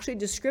actually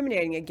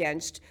discriminating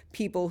against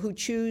people who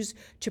choose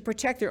to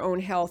protect their own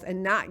health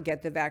and not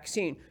get the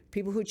vaccine,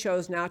 people who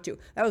chose not to.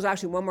 That was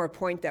actually one more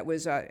point that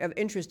was of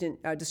interest in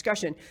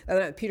discussion.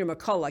 Peter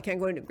McCullough, I can't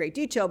go into great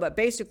detail, but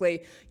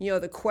basically,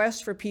 the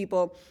quest for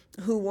people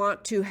who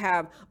want to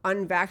have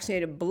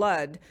unvaccinated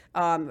blood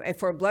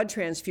for blood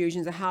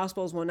transfusions, the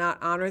hospitals will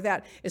not honor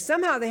that. And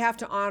somehow they have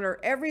to honor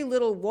every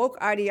little woke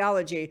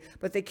ideology,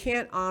 but they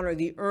can't honor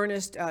the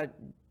earnest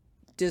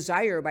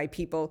desire by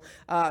people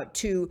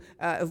to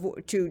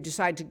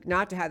decide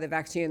not to have the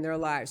vaccine in their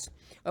lives.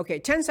 Okay,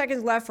 10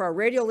 seconds left for our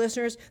radio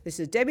listeners. This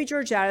is Debbie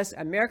Georgatos,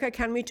 America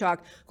Can We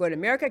Talk. Go to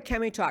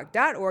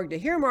americacanwetalk.org to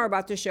hear more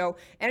about the show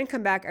and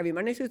come back every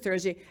Monday through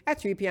Thursday at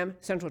 3 p.m.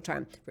 Central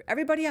Time. For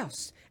everybody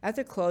else, at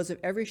the close of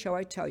every show,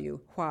 I tell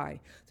you why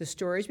the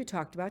stories we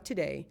talked about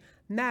today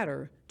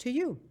matter to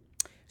you.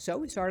 So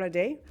we start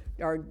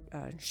our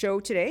show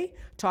today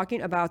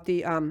talking about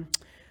the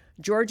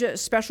Georgia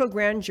special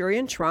grand jury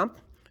in Trump.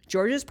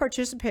 Georgia's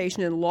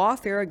participation in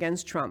lawfare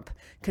against Trump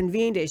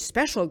convened a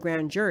special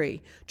grand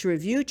jury to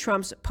review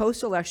Trump's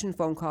post-election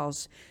phone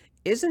calls.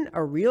 Isn't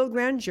a real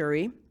grand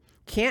jury,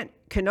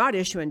 cannot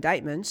issue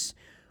indictments,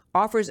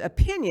 offers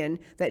opinion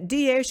that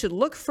DA should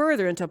look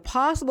further into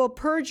possible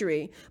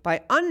perjury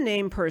by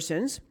unnamed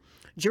persons.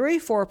 Jury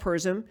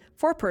four-person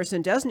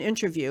does an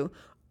interview.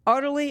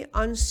 Utterly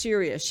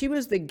unserious. She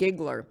was the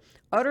giggler.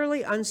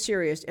 Utterly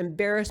unserious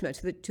embarrassment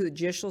to the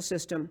judicial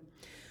system.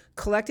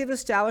 Collective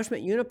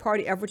establishment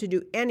uniparty effort to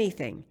do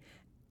anything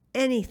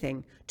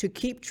to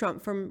keep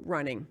Trump from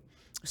running.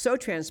 So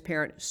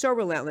transparent, so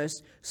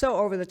relentless, so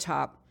over the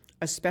top.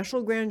 A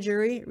special grand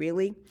jury,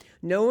 really?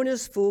 No one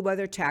is fooled by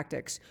their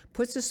tactics,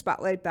 puts the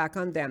spotlight back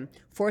on them,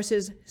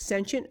 forces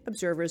sentient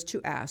observers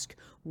to ask,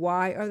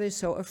 why are they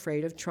so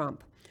afraid of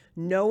Trump?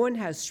 No one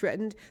has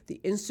threatened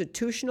the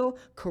institutional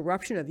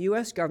corruption of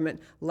U.S. government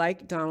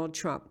like Donald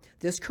Trump.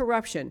 This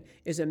corruption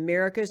is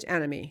America's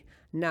enemy,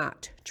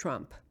 not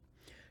Trump.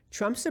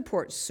 Trump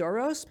supports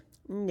Soros?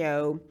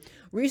 No.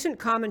 Recent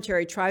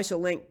commentary tries to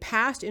link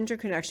past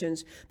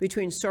interconnections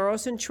between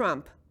Soros and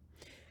Trump,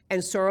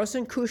 and Soros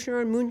and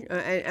Kushner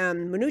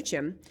and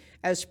Mnuchin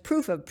as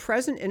proof of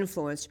present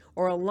influence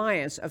or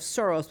alliance of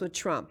Soros with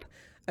Trump.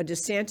 A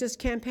DeSantis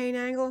campaign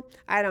angle?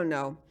 I don't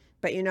know.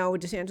 But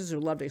DeSantis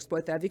would love to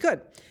exploit that if he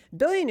could.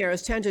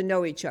 Billionaires tend to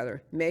know each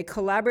other, may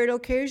collaborate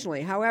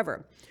occasionally.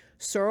 However,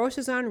 Soros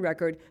is on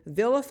record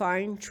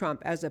vilifying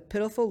Trump as a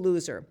pitiful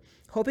loser,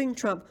 hoping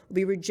Trump will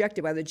be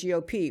rejected by the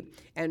GOP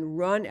and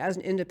run as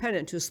an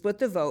independent to split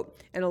the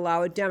vote and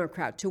allow a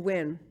Democrat to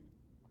win.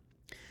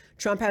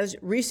 Trump has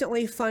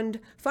recently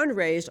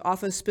fundraised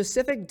off a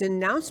specific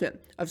denouncement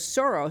of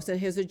Soros and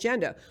his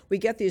agenda. We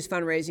get these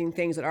fundraising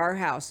things at our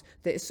house.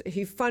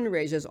 He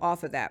fundraises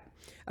off of that,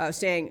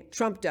 saying,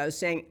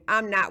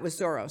 I'm not with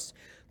Soros.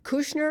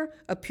 Kushner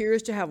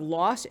appears to have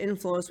lost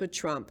influence with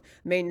Trump,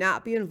 may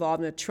not be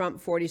involved in the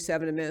Trump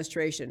 47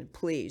 administration.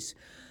 Please.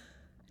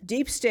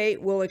 Deep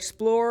State will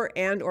explore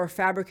and or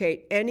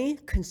fabricate any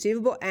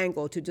conceivable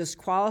angle to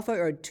disqualify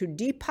or to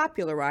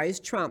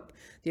depopularize Trump.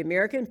 The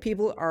American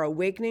people are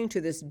awakening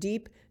to this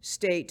deep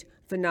state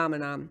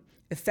phenomenon.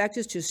 Effect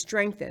is to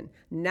strengthen,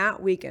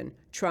 not weaken,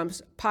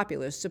 Trump's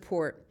populist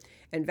support.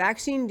 And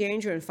vaccine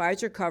danger and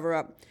Pfizer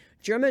cover-up.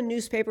 German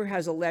newspaper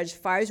has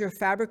alleged Pfizer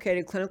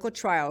fabricated clinical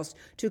trials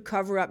to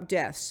cover up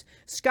deaths.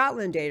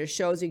 Scotland data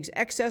shows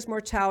excess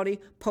mortality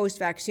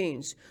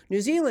post-vaccines. New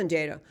Zealand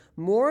data,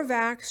 more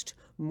vaxxed,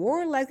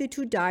 more likely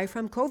to die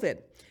from COVID.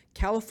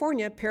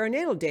 California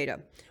perinatal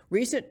data,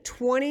 recent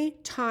 20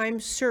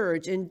 times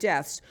surge in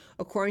deaths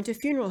according to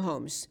funeral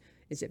homes.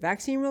 Is it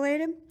vaccine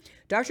related?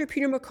 Dr.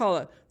 Peter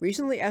McCullough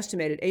recently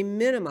estimated a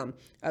minimum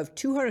of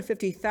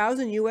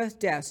 250,000 U.S.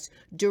 deaths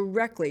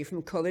directly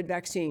from COVID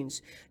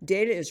vaccines.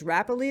 Data is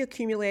rapidly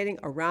accumulating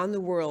around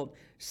the world.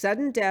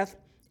 Sudden death,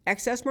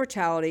 excess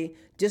mortality,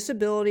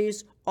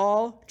 disabilities,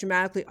 all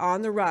dramatically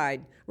on the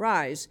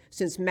rise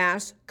since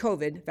mass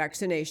COVID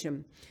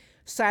vaccination.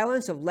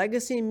 Silence of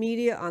legacy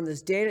media on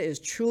this data is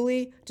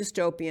truly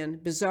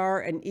dystopian, bizarre,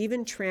 and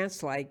even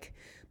trance-like.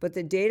 But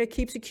the data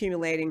keeps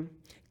accumulating,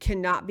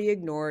 cannot be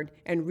ignored,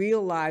 and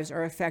real lives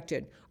are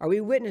affected. Are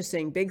we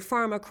witnessing big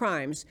pharma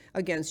crimes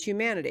against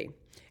humanity?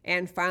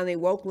 And finally,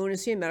 woke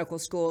lunacy in medical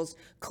schools.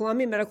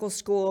 Columbia Medical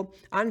School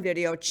on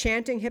video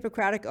chanting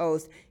Hippocratic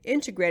Oath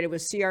integrated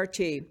with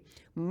CRT.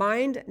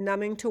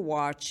 Mind-numbing to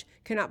watch,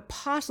 cannot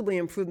possibly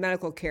improve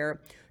medical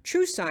care.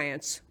 True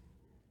science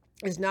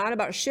is not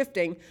about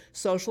shifting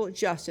social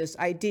justice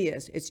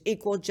ideas. It's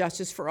equal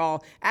justice for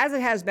all, as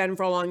it has been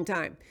for a long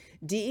time.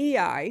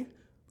 DEI,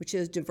 which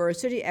is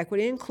diversity,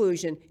 equity,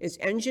 inclusion, is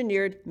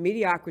engineered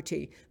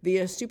mediocrity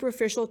via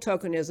superficial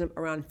tokenism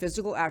around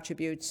physical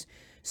attributes.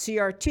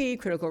 CRT,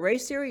 critical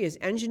race theory, is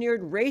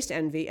engineered race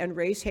envy and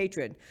race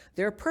hatred.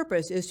 Their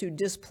purpose is to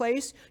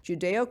displace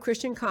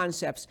Judeo-Christian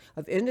concepts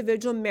of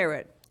individual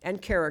merit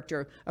and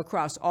character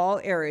across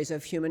all areas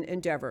of human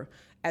endeavor.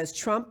 As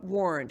Trump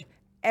warned,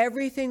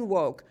 everything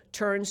woke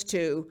turns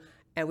to,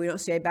 and we don't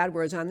say bad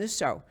words on this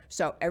show,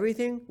 so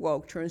everything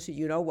woke turns to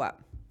you know what.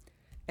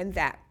 And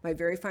that, my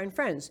very fine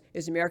friends,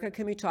 is America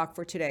Can We Talk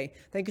for today.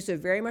 Thank you so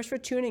very much for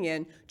tuning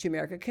in to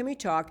America Can We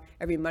Talk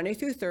every Monday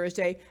through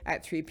Thursday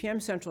at 3 p.m.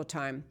 Central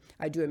Time.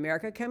 I do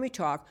America Can We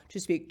Talk to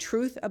speak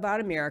truth about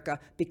America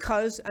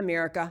because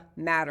America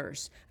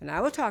matters. And I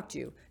will talk to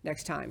you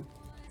next time.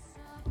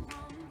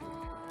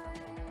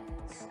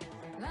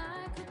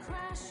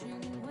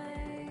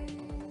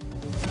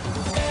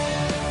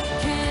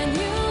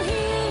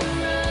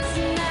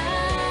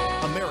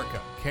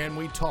 America Can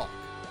We Talk?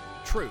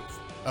 Truth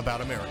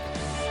about America.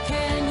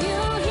 Can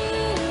you hear?